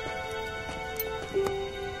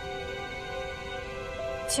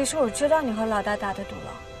其实我知道你和老大打的赌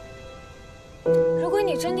了。如果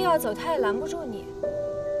你真的要走，他也拦不住你，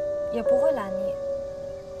也不会拦你。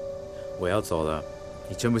我要走了，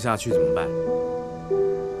你撑不下去怎么办？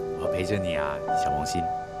我陪着你啊，小萌新。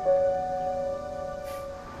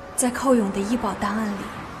在寇勇的医保档案里，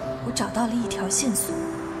我找到了一条线索。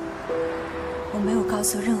我没有告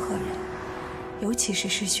诉任何人，尤其是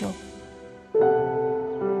师兄。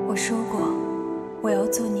我说过，我要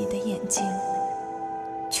做你的眼睛，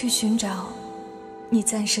去寻找你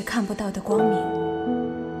暂时看不到的光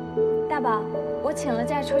明。大宝，我请了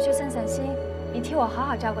假出去散散心，你替我好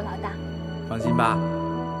好照顾老大。放心吧，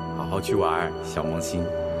好好去玩，小萌新。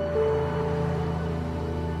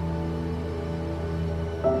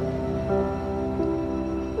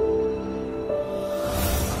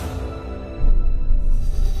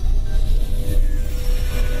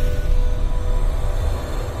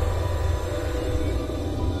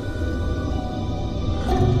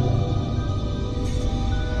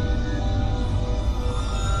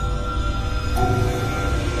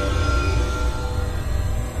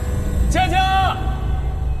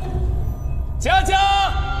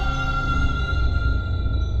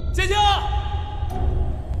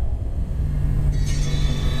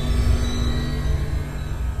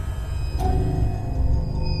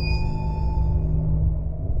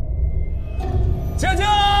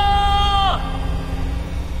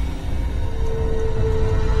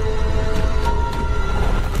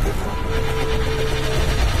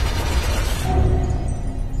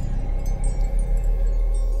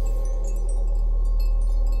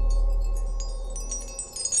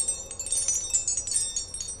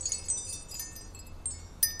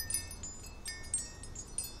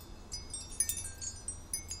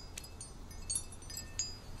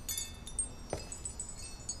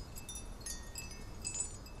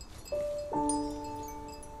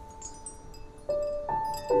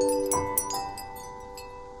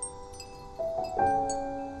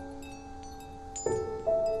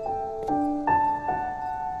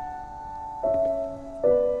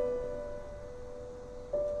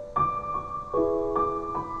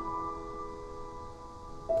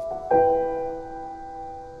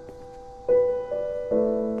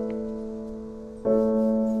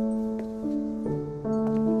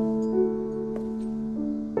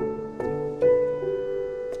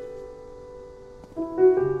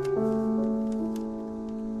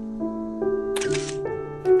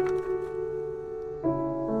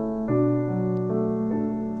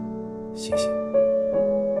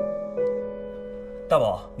大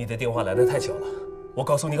宝，你的电话来得太巧了。我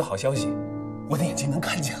告诉你个好消息，我的眼睛能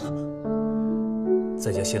看见了。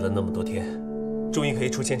在家歇了那么多天，终于可以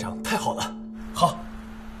出现场，太好了。好，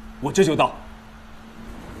我这就到。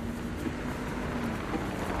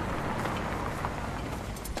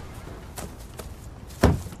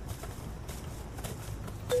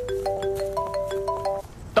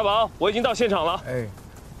大宝，我已经到现场了。哎，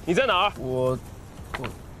你在哪儿？我，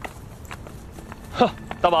哼，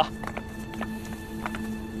大宝。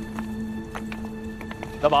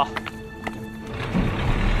 大宝，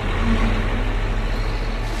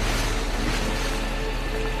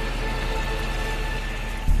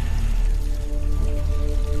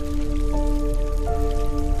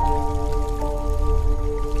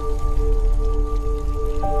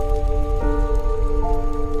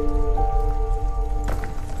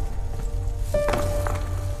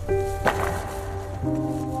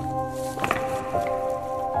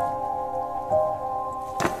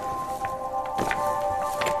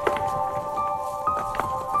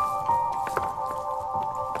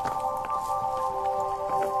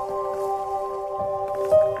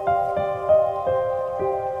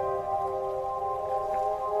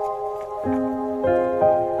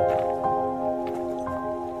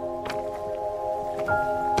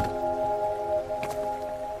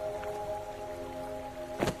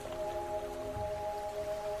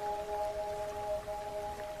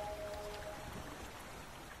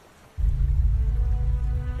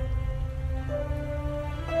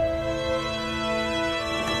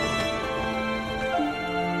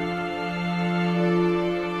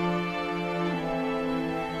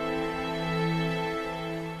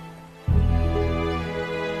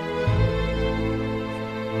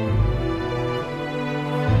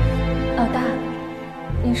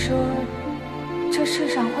你说，这世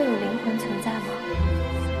上会有灵魂存在吗？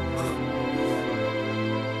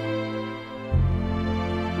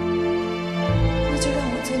那就让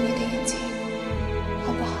我做你的眼睛，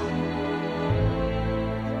好不好？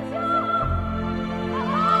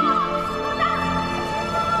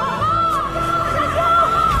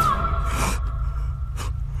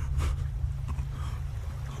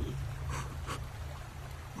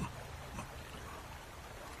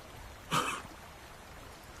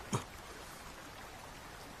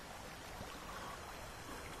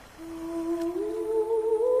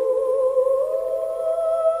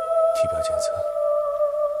体表检测，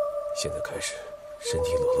现在开始，身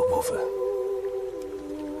体裸露部分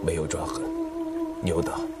没有抓痕、扭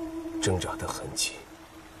打、挣扎的痕迹，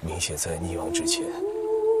明显在溺亡之前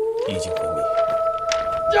已经昏迷。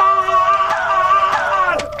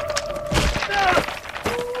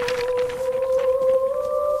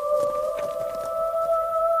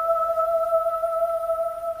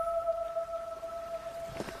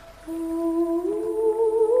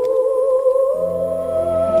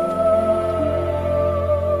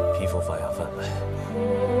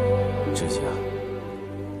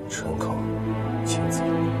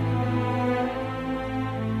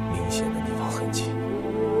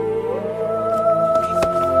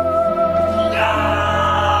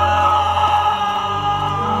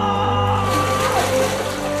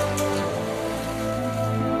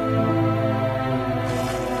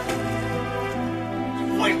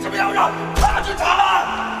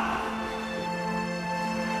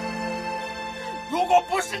如果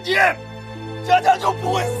不是你，佳佳就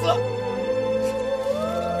不会死，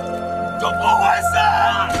就不会死。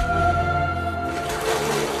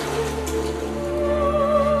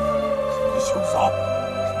是你凶手，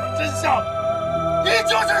是真相，你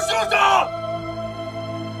就是凶手。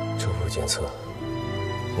初步检测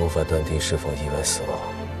无法断定是否意外死亡，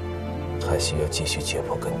还需要继续解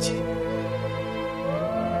剖根基。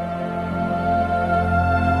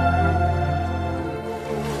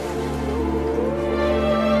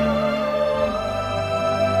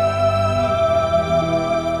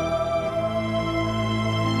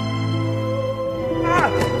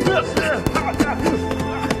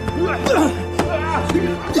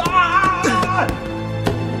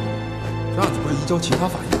这案子不是移交其他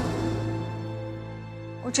法医吗？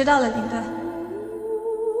我知道了，领队。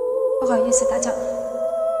不好意思打搅。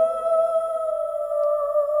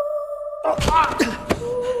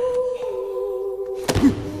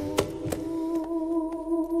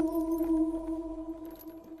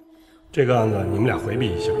这个案子你们俩回避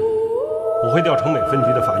一下，我会调城北分局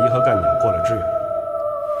的法医和干警过来支援。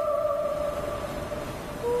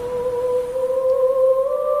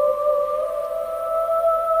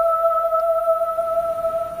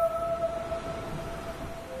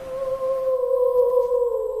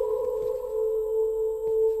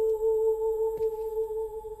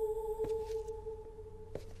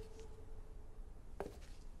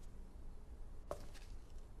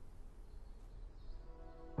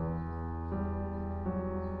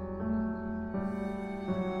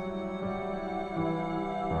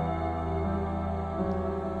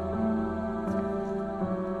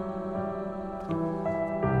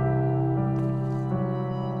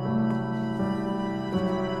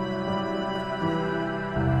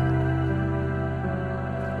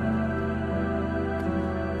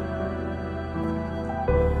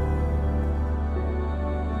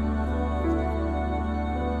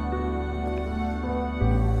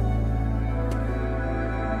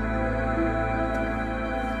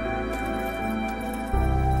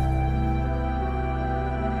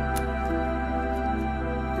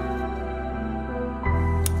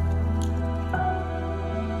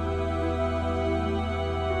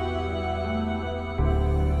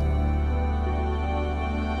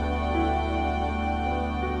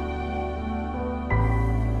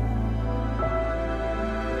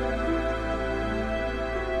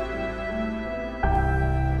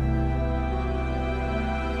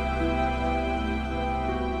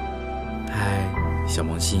小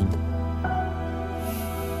萌新，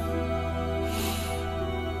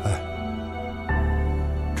哎，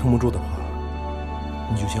撑不住的话，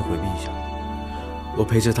你就先回避一下。我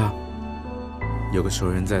陪着他，有个熟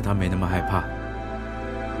人在，他没那么害怕，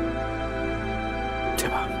对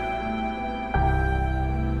吧？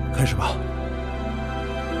开始吧。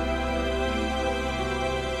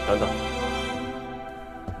等等，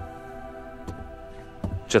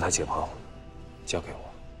这台解剖交给我。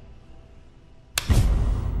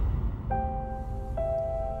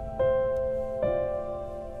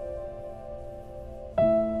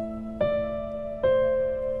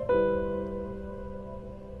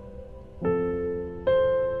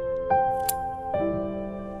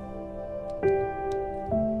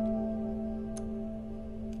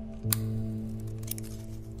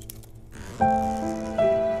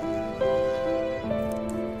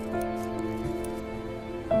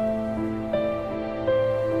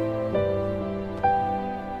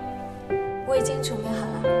我已经准备好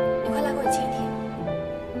了，你快来给我听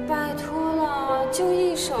听。拜托了，就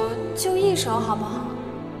一首，就一首，好不好？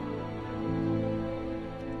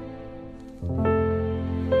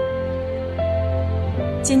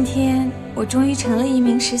今天我终于成了一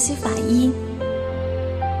名实习法医，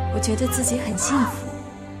我觉得自己很幸福，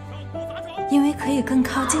因为可以更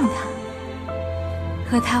靠近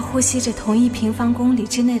他，和他呼吸着同一平方公里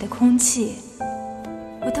之内的空气，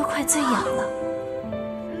我都快醉氧了。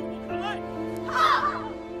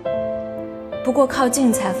不过靠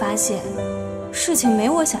近才发现，事情没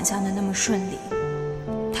我想象的那么顺利。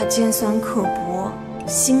他尖酸刻薄，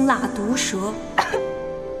辛辣毒舌。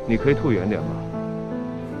你可以退远点吗？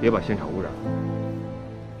别把现场污染了。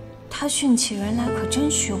他训起人来可真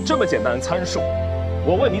凶。这么简单的参数，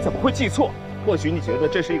我问你怎么会记错？或许你觉得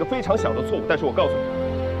这是一个非常小的错误，但是我告诉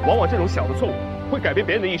你，往往这种小的错误会改变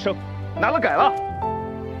别人的一生。拿了改了，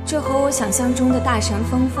这和我想象中的大神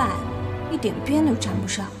风范一点边都沾不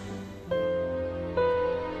上。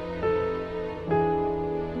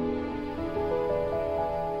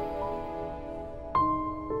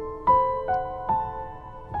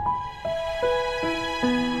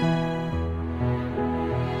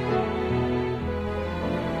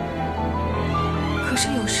可是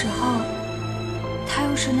有时候，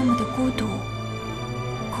就是那么的孤独，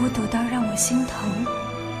孤独到让我心疼。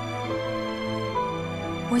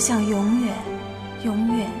我想永远，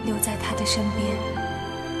永远留在他的身边。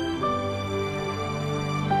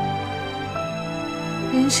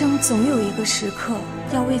人生总有一个时刻，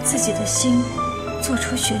要为自己的心做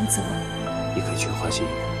出选择。你可以去花县医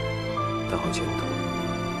院，大好前途。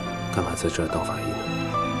干嘛在这儿当法医呢？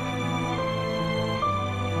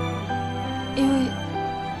因为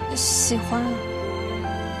喜欢啊。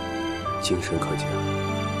精神可嘉。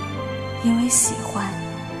因为喜欢，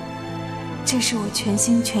这是我全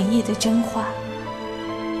心全意的真话，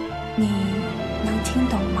你能听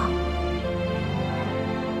懂吗？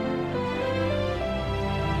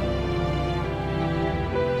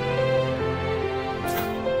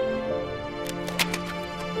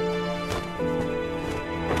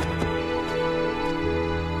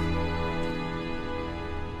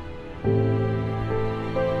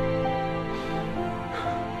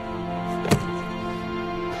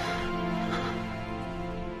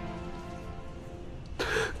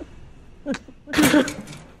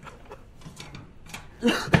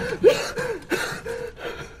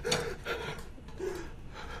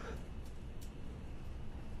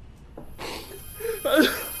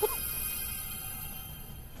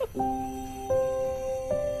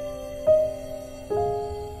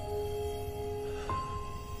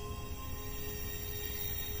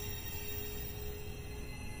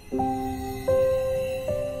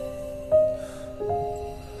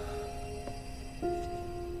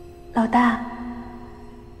老大，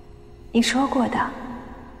你说过的，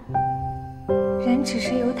人只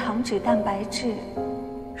是由糖脂、蛋白质、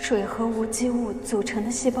水和无机物组成的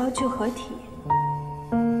细胞聚合体。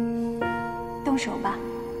动手吧，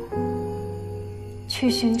去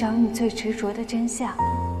寻找你最执着的真相。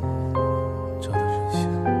找到真相，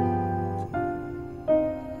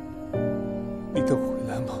你能回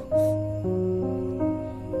来吗？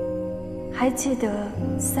还记得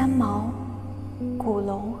三毛、古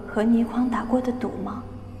龙和倪匡打过的赌吗？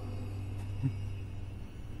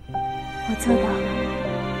我做到了，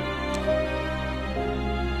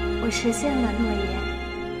我实现了诺言。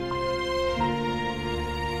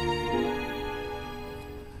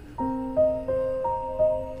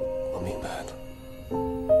我明白了。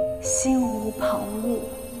心无旁骛，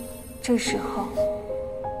这时候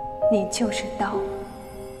你就是刀。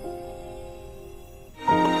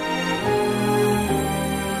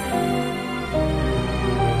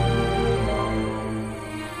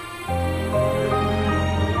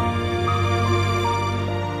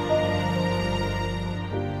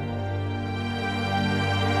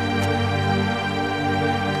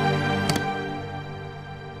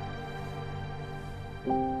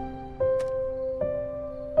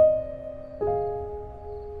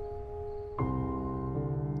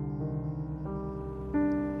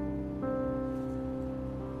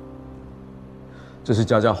这是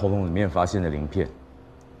佳佳喉咙里面发现的鳞片，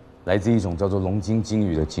来自一种叫做龙筋鲸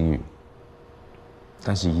鱼的鲸鱼。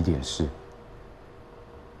但是疑点是，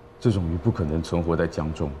这种鱼不可能存活在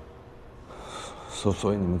江中。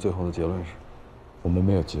所以你们最后的结论是？我们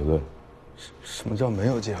没有结论。什么叫没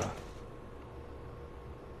有结论？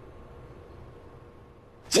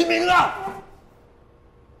秦明呢？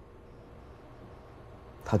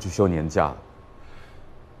他去休年假了。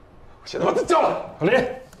我现在把他叫来。老林，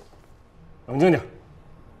冷静点。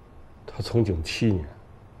他从警7年，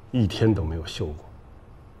一天都没有休过，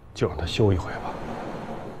就让他休一回吧。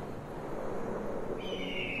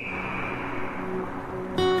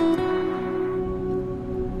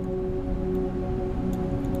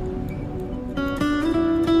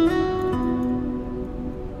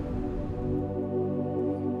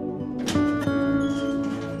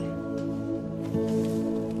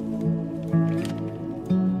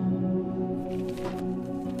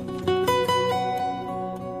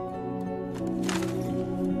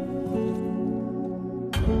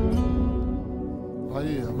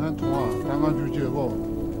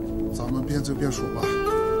别说吧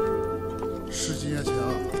，10几年前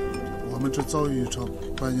啊，我们这遭遇一场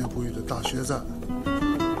百年不遇的大雪灾，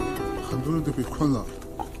很多人都被困了，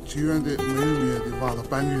救援队没日没夜地挖了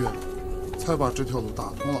半个月，才把这条路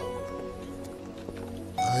打通了。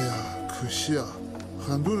哎呀，可惜啊，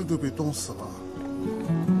很多人都被冻死了，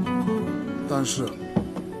但是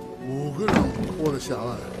5个人活了下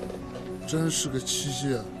来，真是个奇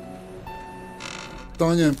迹。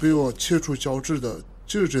当年被我切除脚趾的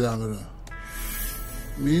就是这2个人。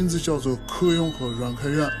名字叫做柯勇和阮开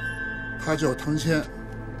元，他叫唐谦。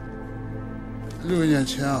6年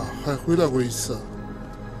前啊，还回来过一次，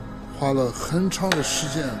花了很长的时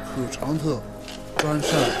间口长特转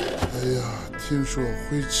山。哎呀，听说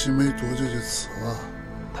回去没多久就辞了。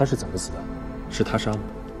他是怎么死的？是他杀吗？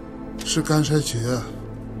是干衰竭。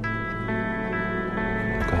干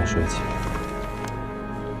衰竭。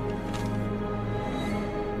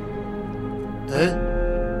哎，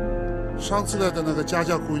上次来的那个佳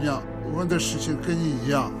佳姑娘问的事情跟你一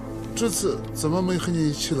样，这次怎么没和你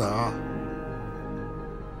一起来啊？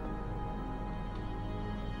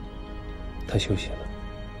他休息了。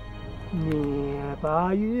你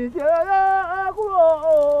把雨下过，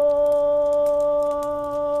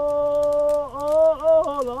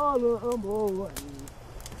老了莫问，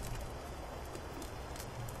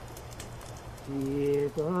记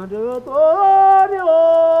得这多年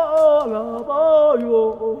老保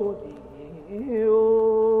佑的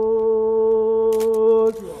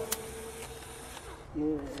哟，年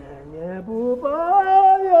年不抱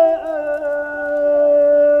怨。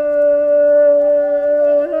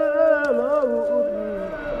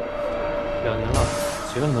2年了，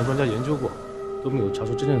请了很多专家研究过，都没有查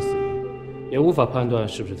出真正死因，也无法判断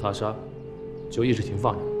是不是他杀，就一直停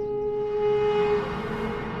放着。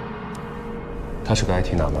他是个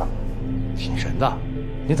IT 男吧？挺神的，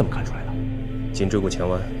你怎么看出来的？颈椎骨前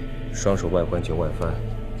弯，双手外关节外翻，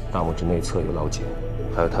大拇指内侧有桡结，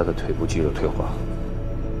还有他的腿部肌肉退化。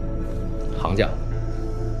行家。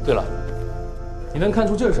对了，你能看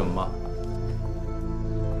出这是什么吗？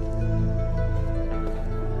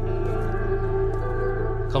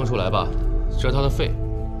看不出来吧？这是他的肺。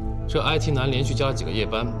这 IT 男连续加了几个夜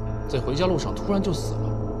班，在回家路上突然就死了，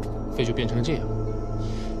肺就变成了这样。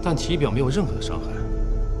但体表没有任何的伤害。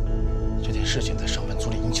这件事情在上班族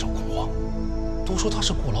里引起了恐慌，都说他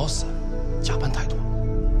是过劳死，加班太多，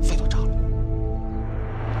肺都炸了。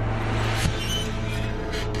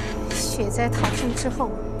雪灾逃生之后，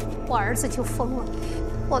我儿子就疯了。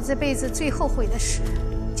我这辈子最后悔的事，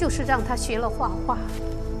就是让他学了画画。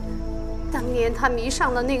当年他迷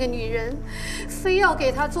上了那个女人，非要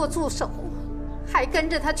给他做助手，还跟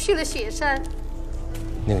着他去了雪山。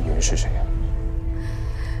那个女人是谁呀？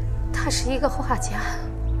他是一个画家，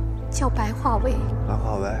叫白化薇。白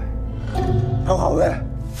化薇，白化薇，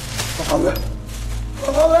白化薇，白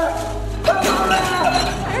化薇，白化薇！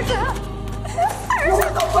儿子，儿子，我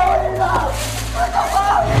都报应了，我都报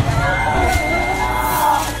应了！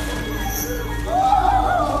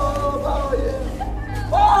报应，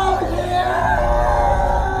报应！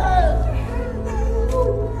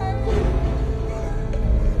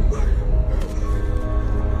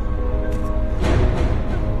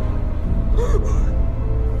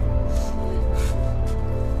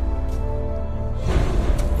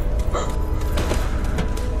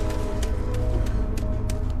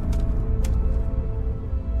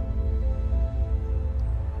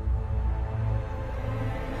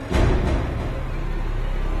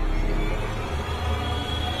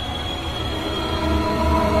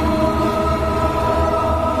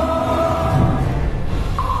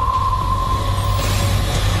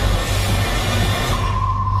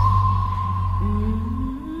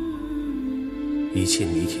一切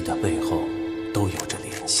谜题的背后都有着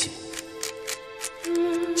联系，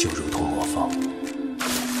就如同魔方，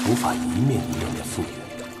无法一面一面的复原，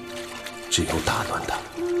只有打乱它，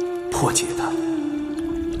破解它，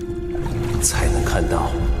才能看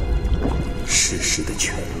到事实的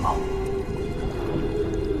全貌。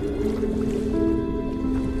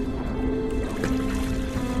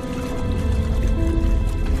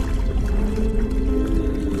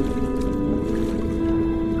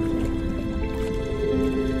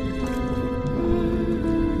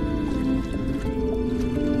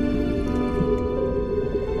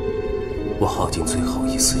我耗尽最后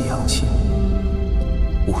一丝阳气，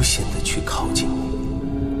无限地去靠近你，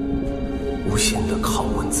无限地拷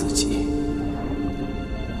问自己。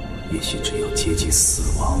也许只有接近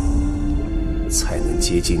死亡，才能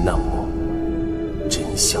接近那抹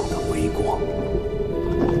真相的微光。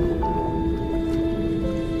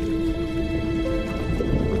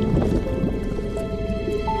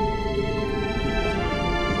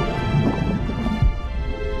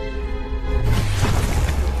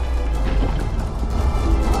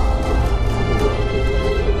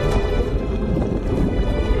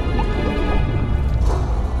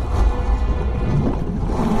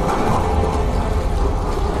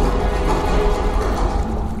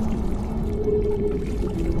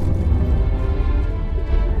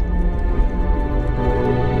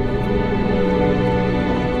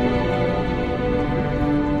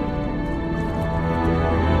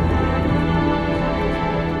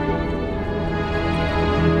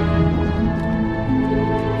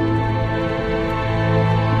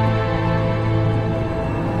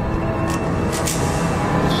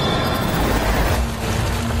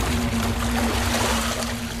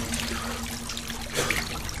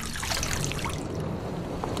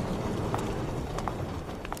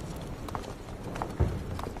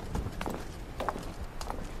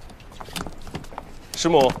师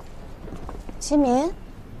母，秦明，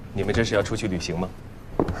你们这是要出去旅行吗？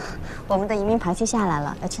我们的移民排期下来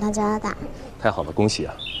了，要去趟加拿大。太好了，恭喜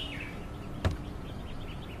啊！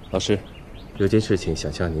老师，有件事情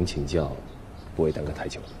想向您请教，不会耽搁太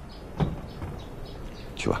久。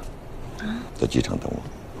去吧，在机场等我。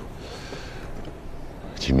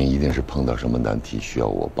秦明一定是碰到什么难题，需要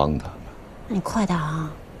我帮他。那你快点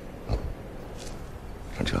啊！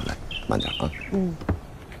上车来，慢点啊。嗯。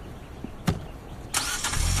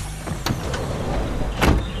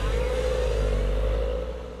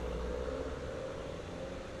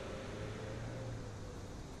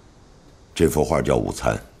这幅画叫《午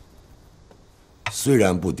餐》，虽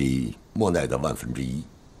然不敌莫奈的1/1000，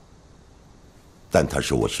但它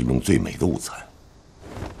是我心中最美的午餐。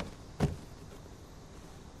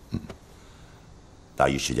大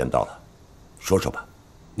一时间到了，说说吧。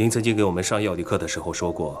您曾经给我们上药理课的时候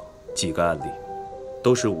说过几个案例，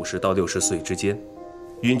都是50到60岁之间，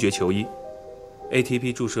晕厥求医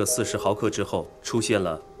 ，ATP 注射40毫克之后出现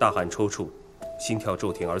了大汗抽搐、心跳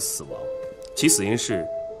骤停而死亡，其死因是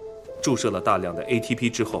注射了大量的 ATP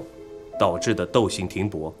之后导致的窦性停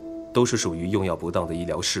泊，都是属于用药不当的医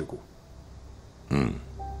疗事故。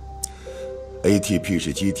ATP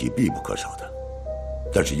是机体必不可少的，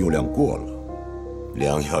但是用量过了，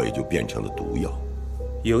良药也就变成了毒药。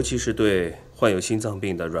尤其是对患有心脏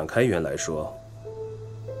病的阮开元来说，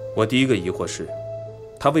我第一个疑惑是，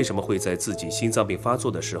他为什么会在自己心脏病发作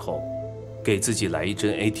的时候，给自己来一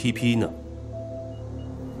针 ATP 呢？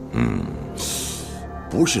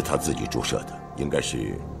不是他自己注射的，应该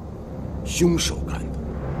是凶手干的。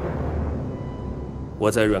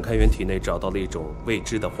我在阮开元体内找到了一种未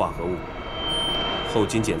知的化合物，后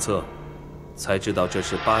经检测，才知道这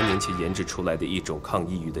是8年前研制出来的一种抗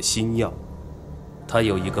抑郁的新药。它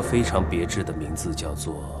有一个非常别致的名字，叫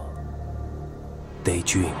做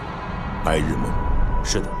Daydream， 白日梦。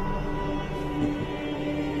是的，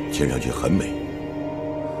听上去很美。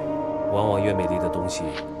往往越美丽的东西，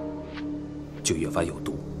就越发有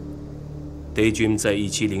毒。Daydream 在1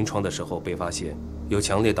期临床的时候被发现有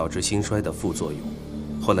强烈导致心衰的副作用，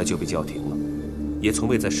后来就被叫停了，也从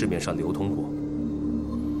未在市面上流通过。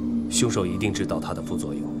凶手一定知道它的副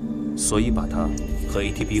作用，所以把它和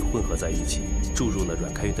ATP 混合在一起，注入了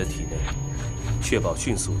阮开元的体内，确保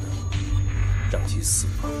迅速的让其死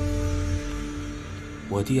亡。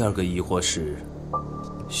我第二个疑惑是，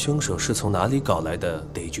凶手是从哪里搞来的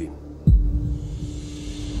Daydream？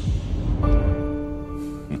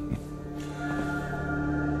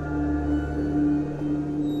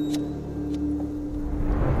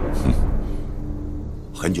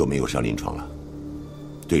很久没有上临床了，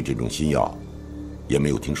对这种新药也没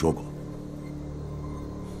有听说过。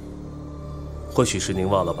或许是您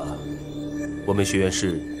忘了吧，我们学院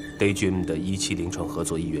是 Daydream 的1期临床合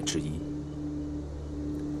作医院之一，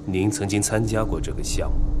您曾经参加过这个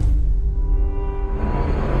项目。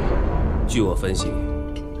据我分析，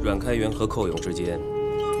阮开元和寇勇之间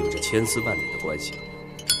有着千丝万缕的关系。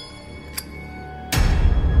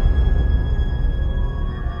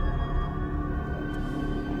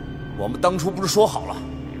我们当初不是说好了，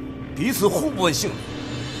彼此互不问姓名，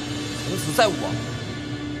从此再无往来。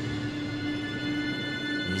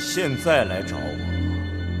你现在来找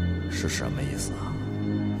我，是什么意思啊？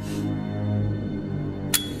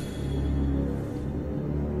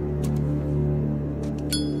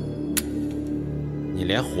你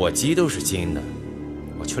连火鸡都是金的，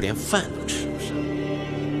我却连饭都吃不上。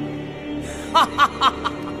哈哈哈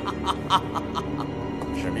哈哈哈！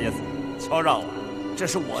什么意思？敲诈我？这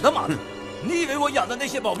是我的马子，你以为我养的那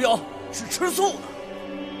些保镖是吃素的？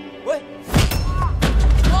喂！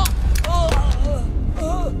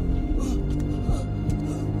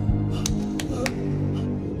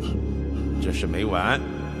这事没完，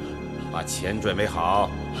把钱准备好。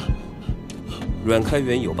阮开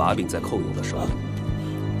元有把柄在寇勇的手里，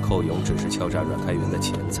寇勇只是敲诈阮开元的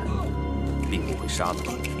钱财，并不会杀了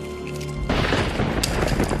他。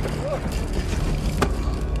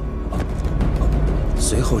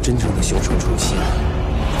随后，真正的凶手出现。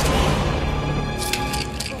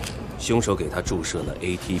凶手给他注射了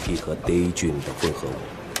ATP 和 Daydream 的混合物，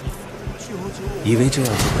以为这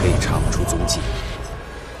样就可以查不出踪迹。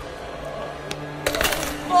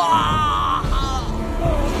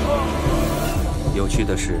有趣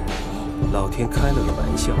的是，老天开了个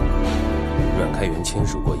玩笑，阮开元签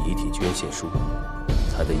署过遗体捐献书，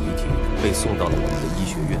他的遗体被送到了我们的医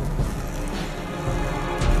学院。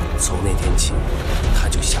从那天起，他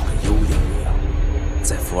就像个幽灵一样，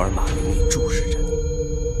在福尔马林里注视着你，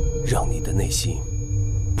让你的内心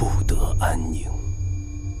不得安宁。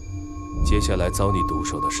接下来遭你毒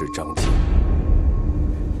手的是张静。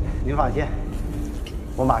您放心，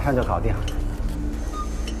我马上就搞定。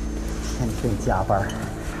天天加班，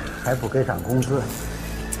还不给涨工资，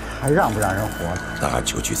还让不让人活了？那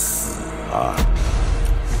就去死啊！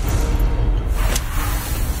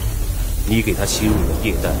你给他吸入了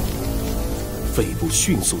液氮，肺部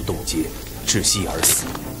迅速冻结，窒息而死。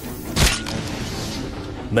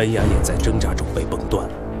门牙也在挣扎中被崩断。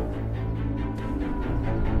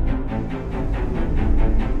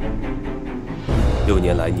6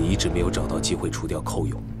年来，你一直没有找到机会除掉寇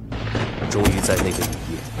勇，终于在那个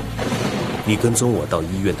雨夜，你跟踪我到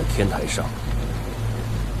医院的天台上。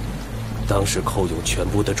当时寇勇全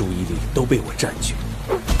部的注意力都被我占据，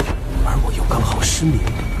而我又刚好失眠。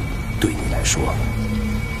对你来说，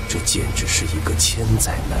这简直是一个千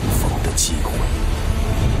载难逢的机会。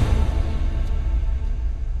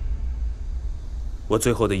我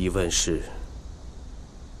最后的疑问是：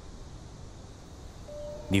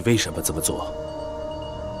你为什么这么做？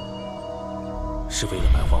是为了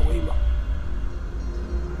买华为吗？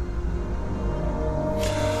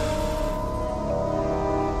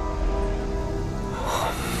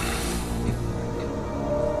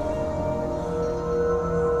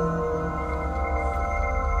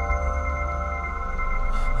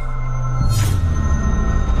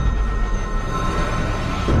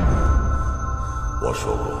我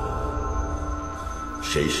说过，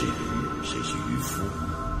谁是渔，谁是渔夫，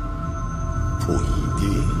不一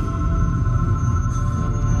定。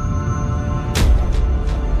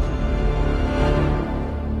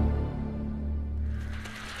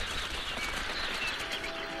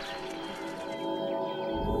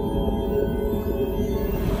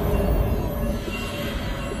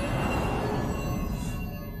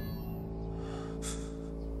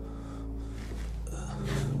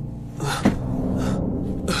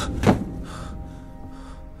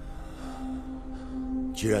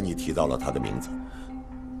既然你提到了他的名字，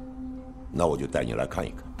那我就带你来看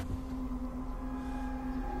一看。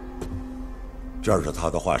这儿是他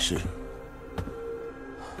的画室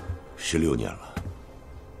，16年了，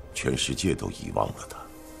全世界都遗忘了他。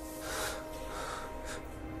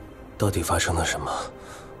到底发生了什么？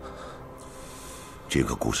这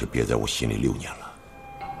个故事憋在我心里6年了，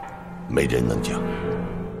没人能讲，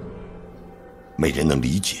没人能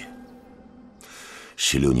理解。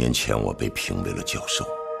16年前，我被评为了教授，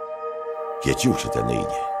也就是在那一年，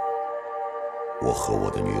我和我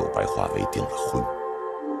的女友白华为订了婚，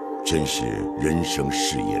真是人生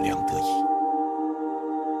事业两得意。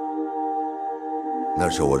那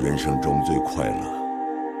是我人生中最快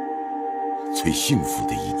乐、最幸福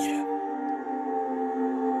的一年。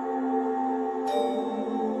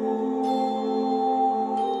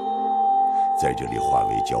在这里，华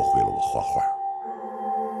为教会了我画画。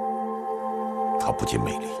他不仅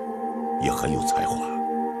美丽，也很有才华，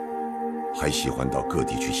还喜欢到各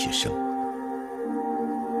地去写生。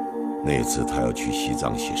那次他要去西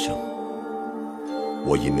藏写生，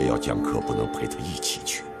我因为要讲课不能陪他一起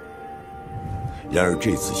去。然而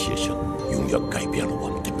这次写生永远改变了我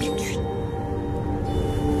们的命运。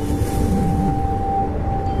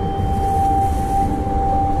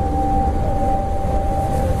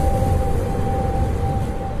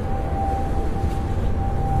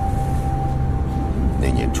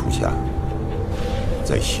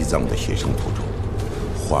在西藏的写生途中，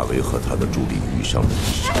华为和他的助理遇上了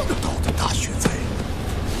意想不到的大雪灾。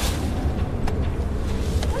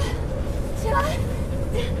起来！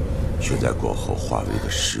雪灾过后，华为的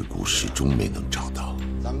尸骨始终没能找到。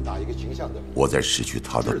咱们打一个形象的。我在失去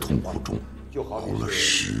他的痛苦中熬了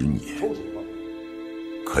10年。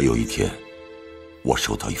可有一天，我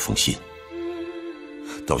收到一封信，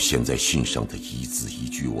到现在信上的一字一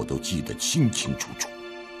句我都记得清清楚楚。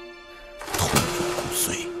痛入骨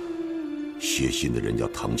髓。写信的人叫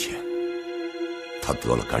唐乾，他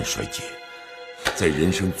得了肝衰竭，在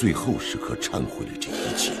人生最后时刻忏悔了这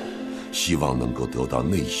一切，希望能够得到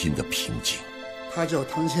内心的平静。他叫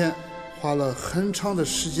唐乾，花了很长的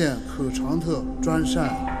时间口长特转善。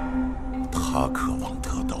他渴望得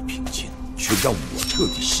到平静，却让我彻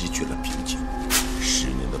底失去了平静。10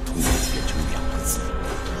年的痛苦变成2个字：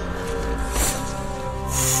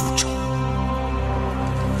复仇。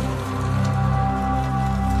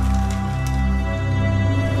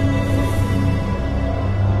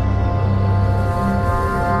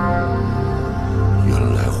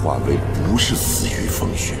华为不是死于风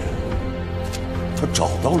雪，他找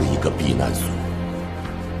到了一个避难所。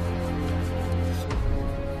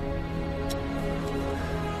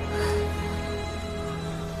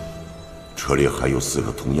车里还有4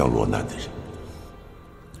个同样落难的人。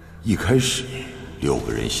一开始，6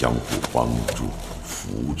个人相互帮助、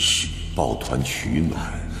扶持、抱团取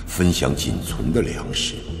暖，分享仅存的粮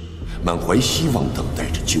食。满怀希望等待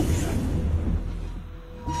着救援。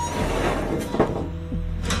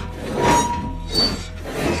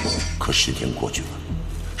可10天过去了，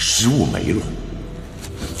食物没了，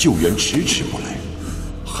救援迟迟不来，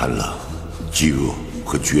寒冷、饥饿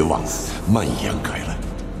和绝望蔓延开来，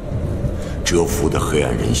蛰伏的黑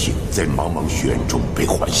暗人性在茫茫血染中被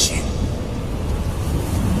唤醒。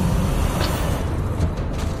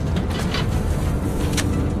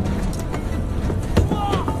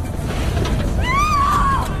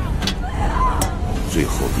最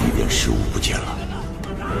后的一点食物不见了，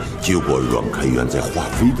结果阮开元在华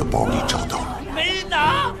妃的包里找到了。没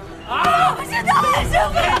拿啊！我现在太想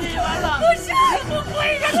给你们了，我啥也不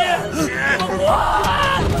会让你滚！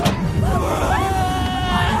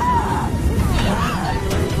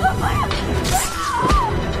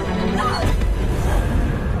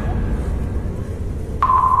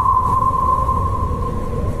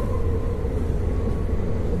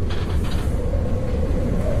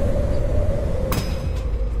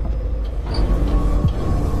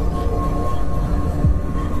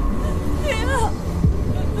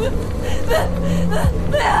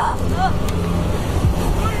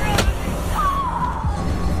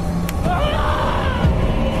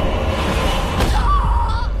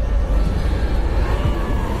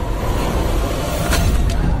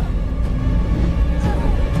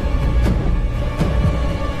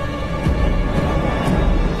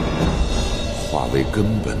根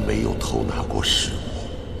本没有偷拿过食物，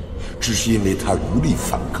只是因为他无力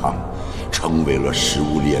反抗，成为了食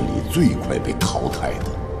物链里最快被淘汰的。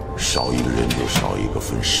少一个人就少一个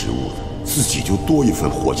分食物的，自己就多一份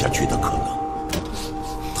活下去的可能。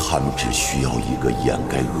他们只需要一个掩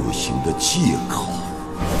盖恶行的借口。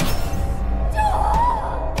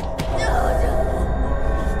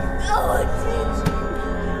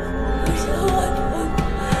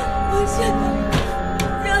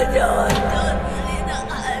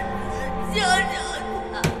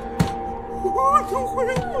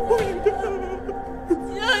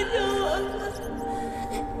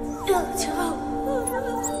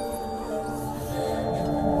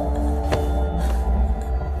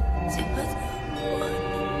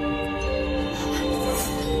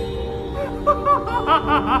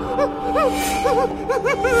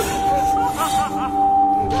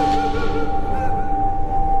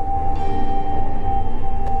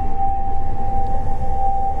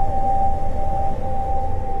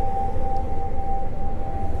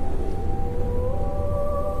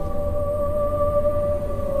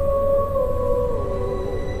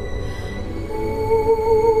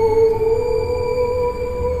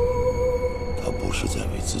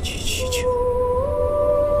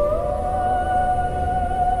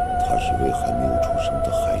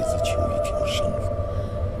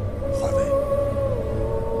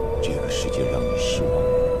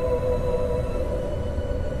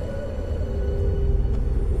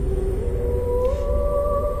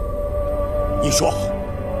你说，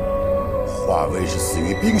华为是死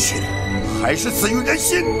于冰雪，还是死于人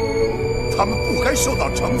心？他们不该受到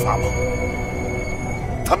惩罚吗？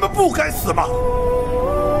他们不该死吗？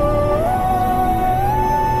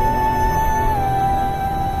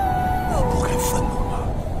我不该愤怒吗？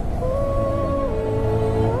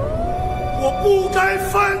我不该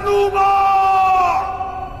愤怒吗？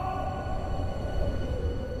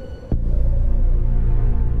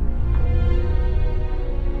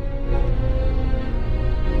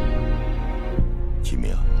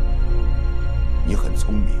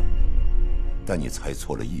但你猜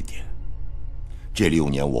错了一点，这6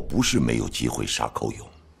年我不是没有机会杀寇勇。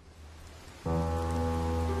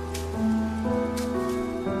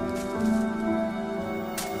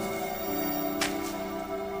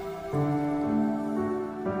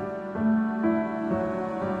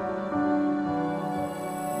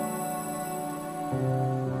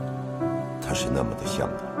他是那么的像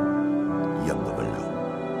他，一样的温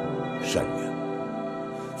柔、善良。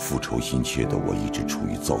复仇心切的我一直处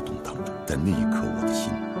于躁动当中，但那一刻我的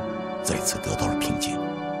心再次得到了平静。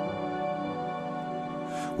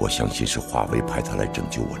我相信是华为派他来拯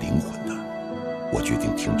救我灵魂的。我决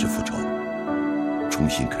定停止复仇，重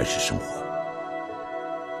新开始生活。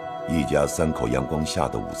一家3口阳光下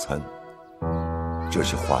的午餐，这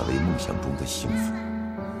是华为梦想中的幸福。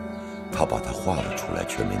他把它画了出来，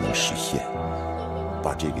却没能实现，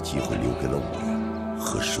把这个机会留给了我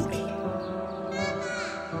和舒丽。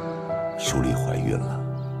舒丽怀孕了，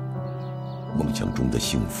梦想中的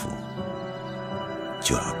幸福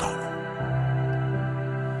就要到了，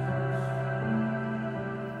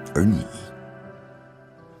而你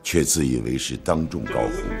却自以为是当众高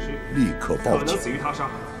呼，立刻报警。死于他杀，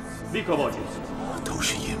立刻报警。都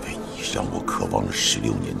是因为你让我渴望了16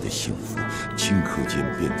年的幸福，顷刻间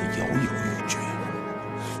变得摇摇欲坠。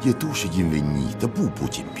也都是因为你的步步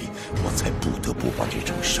紧逼，我才不得不把这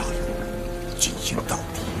场杀人进行到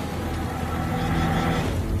底。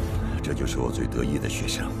这就是我最得意的学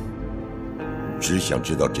生，只想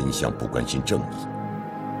知道真相，不关心正义。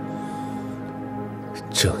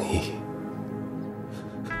正义？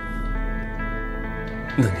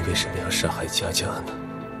那你为什么要杀害佳佳呢？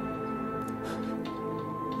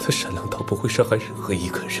她善良到不会伤害任何一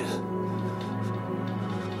个人。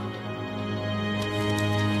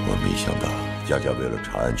我没想到佳佳为了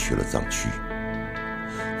查案去了藏区，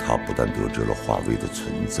她不但得知了华为的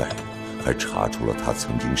存在，还查出了她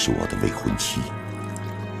曾经是我的未婚妻。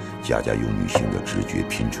佳佳用女性的直觉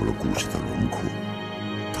拼出了故事的轮廓，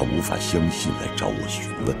她无法相信，来找我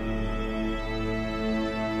询问。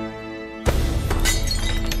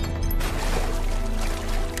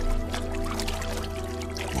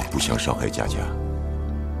我不想伤害佳佳，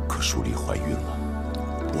可舒丽怀孕了，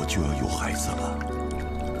我就要有孩子了。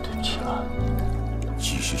对不起了，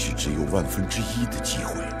即使是只有1/1000的机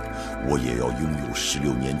会，我也要拥有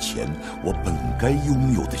16年前我本该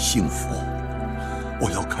拥有的幸福。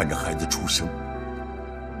我要看着孩子出生，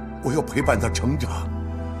我要陪伴他成长，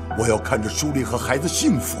我要看着舒丽和孩子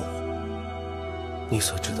幸福。你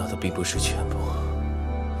所知道的并不是全部。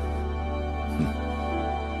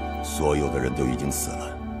所有的人都已经死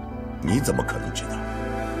了，你怎么可能知道？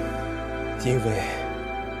因为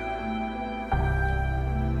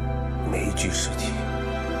每一具尸体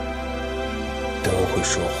都会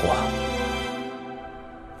说话。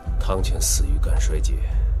汤浅死于肝衰竭，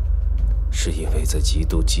是因为在极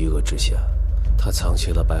度饥饿之下，他藏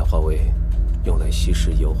起了白化为用来稀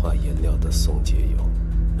释油画颜料的松节油，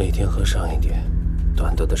每天喝上一点，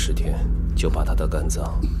短短的10天就把他的肝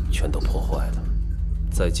脏全都破坏了。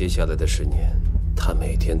在接下来的10年，他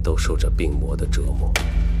每天都受着病魔的折磨。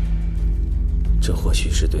这或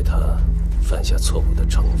许是对他犯下错误的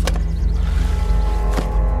惩罚。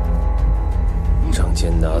张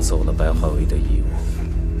坚拿走了白化为的衣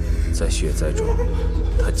物，在血灾中，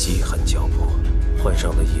他饥寒交迫，患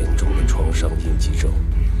上了严重的创伤应激症。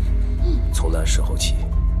从那时候起，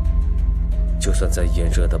就算在炎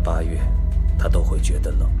热的8月，他都会觉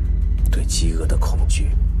得冷。对饥饿的恐惧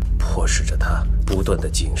迫使着他不断的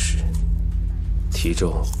进食，体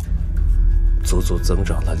重足足增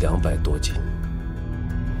长了200多斤。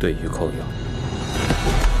对于寇友，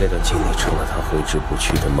那段经历成了他挥之不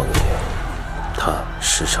去的梦魇。他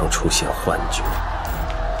时常出现幻觉。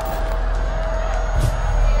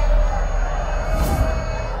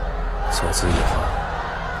从此以后，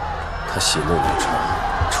他喜怒无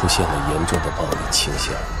常，出现了严重的暴力倾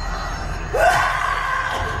向。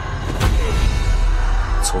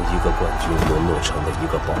从一个冠军沦落成了一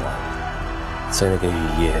个保安。在那个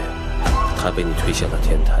雨夜，他被你推向了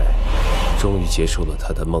天台，终于结束了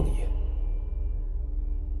他的梦魇。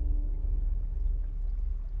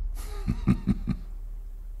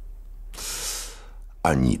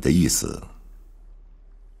按你的意思，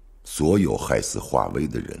所有害死华为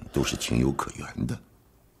的人都是情有可原的。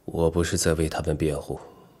我不是在为他们辩护，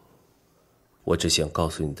我只想告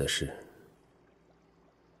诉你的是，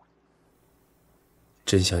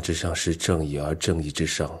真相之上是正义，而正义之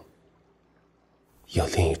上有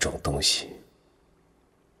另一种东西，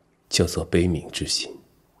叫做悲悯之心。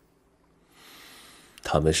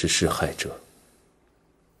他们是施害者，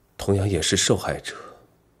同样也是受害者。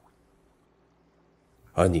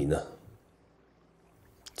而你呢？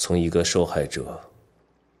从一个受害者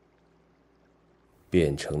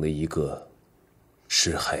变成了一个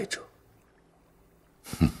施害者。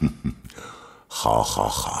好，好，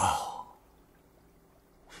好！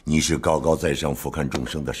你是高高在上俯瞰众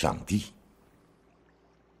生的上帝，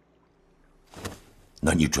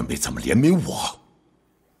那你准备怎么怜悯我？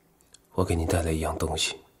我给你带来一样东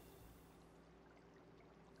西，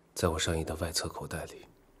在我上衣的外侧口袋里。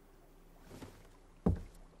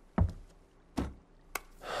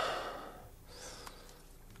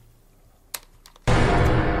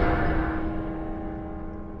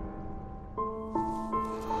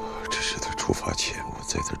出发前，我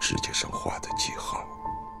在他指甲上画的记号，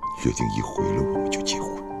约定一回来我们就结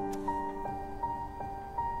婚。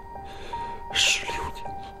16年，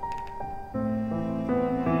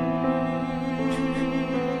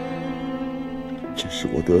这是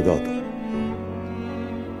我得到的，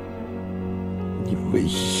你唯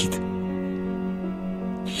一的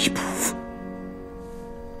一部分。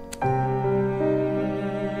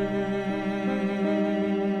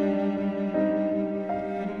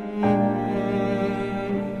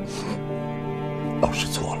老师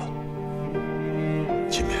错了，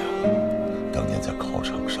秦明，当年在考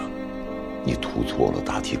错了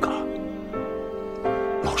答题卡，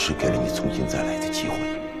老师给了你重新再来的机会，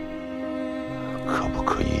可不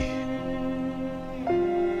可以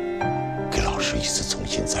给老师一次重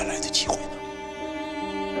新再来的机会呢？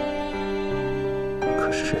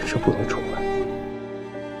可是人生不能重来。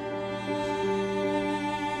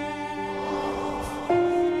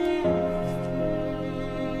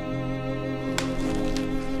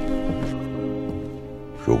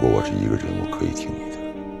如果我是一个人，我可以听你的。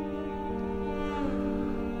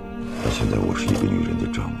但现在我是一个女人的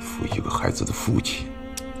丈夫，一个孩子的父亲。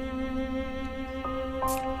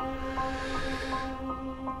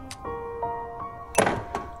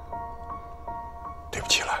对不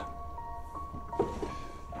起了。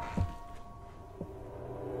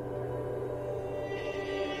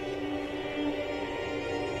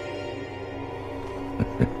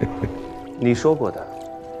你说过的。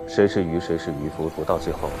谁是鱼，谁是渔夫，我到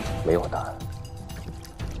最后没有答案。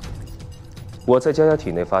我在佳佳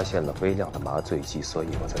体内发现了微量的麻醉剂，所以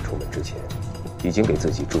我在出门之前已经给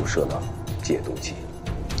自己注射了解毒剂。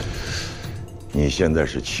你现在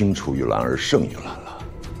是青出于蓝而胜于蓝了。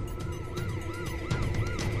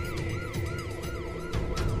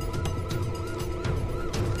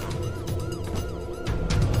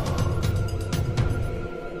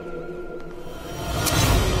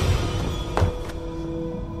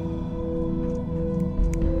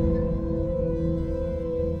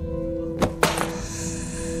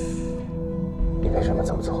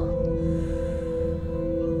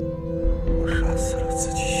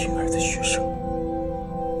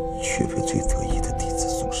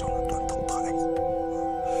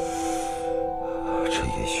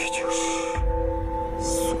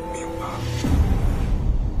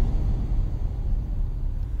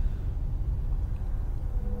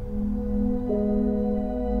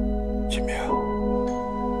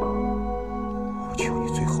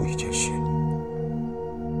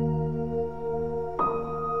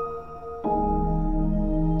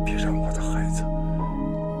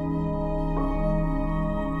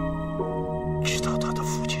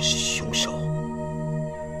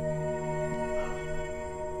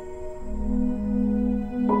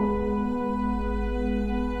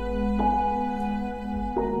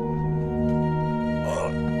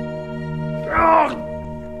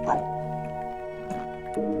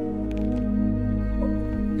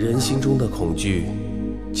人心中的恐惧、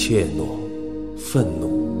怯懦、愤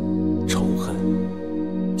怒、仇恨，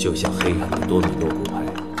就像黑暗的多米诺骨牌，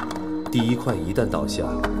第一块一旦倒下，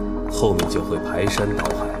后面就会排山倒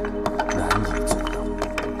海，难以阻挡。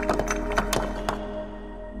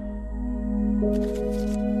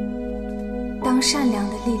当善良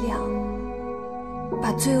的力量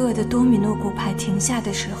把罪恶的多米诺骨牌停下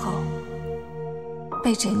的时候，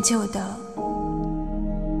被拯救的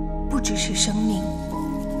不只是生命，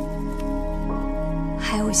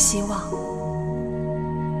还有希望。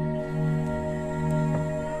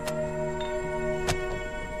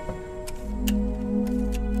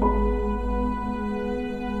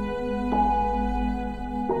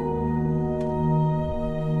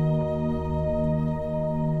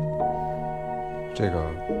这个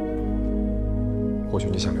或许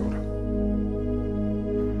你想留着。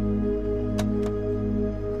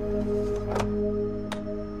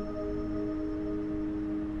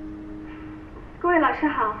各位老师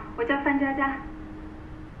好，我叫范佳佳。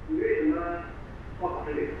你为什么报考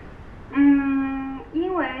这里？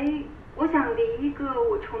因为我想离一个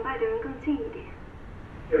我崇拜的人更近一点。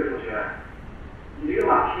这位同学，你这个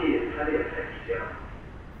马屁拍的也太直接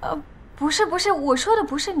了。不是，我说的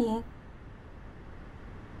不是您，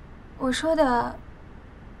我说的。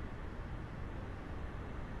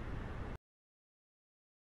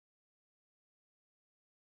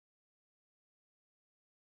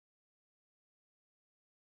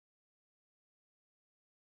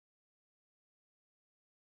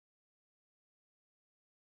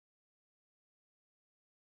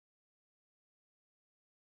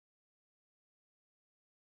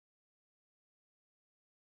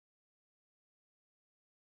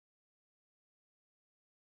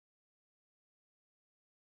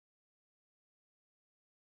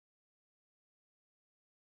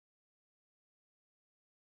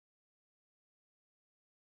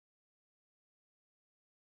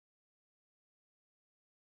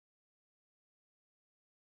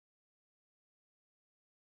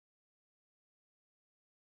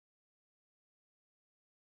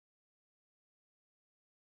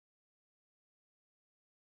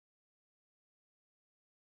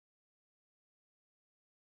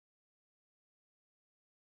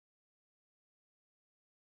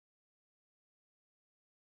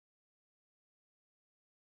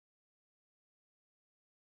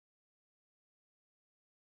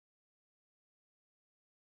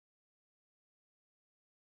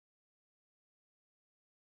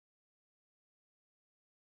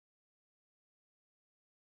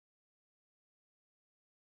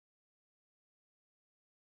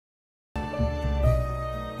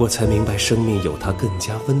我才明白生命有它更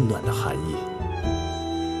加温暖的含义。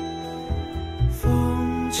风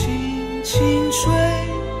轻轻吹，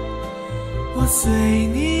我随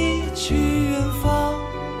你去远方，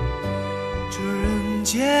这人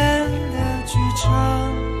间的剧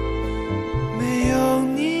场没有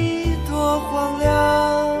你多荒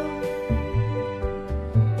凉。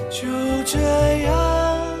就这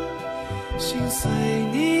样心随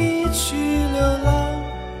你去流浪，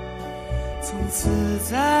从此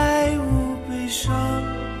再无悲伤，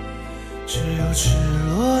只有赤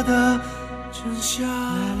裸的真相。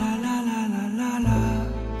啦啦啦啦啦啦啦。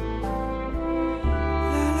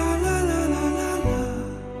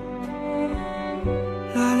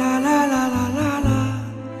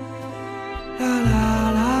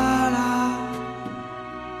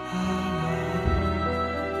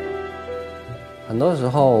很多时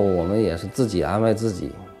候我们也是自己安慰自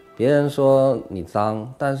己，别人说你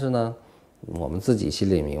脏，但是呢，我们自己心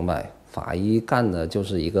里明白，法医干的就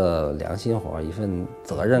是一个良心活，一份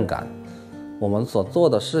责任感。我们所做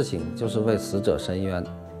的事情就是为死者伸冤，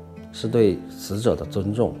是对死者的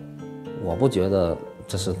尊重。我不觉得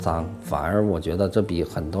这是脏，反而我觉得这比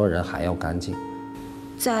很多人还要干净。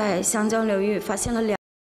在湘江流域发现了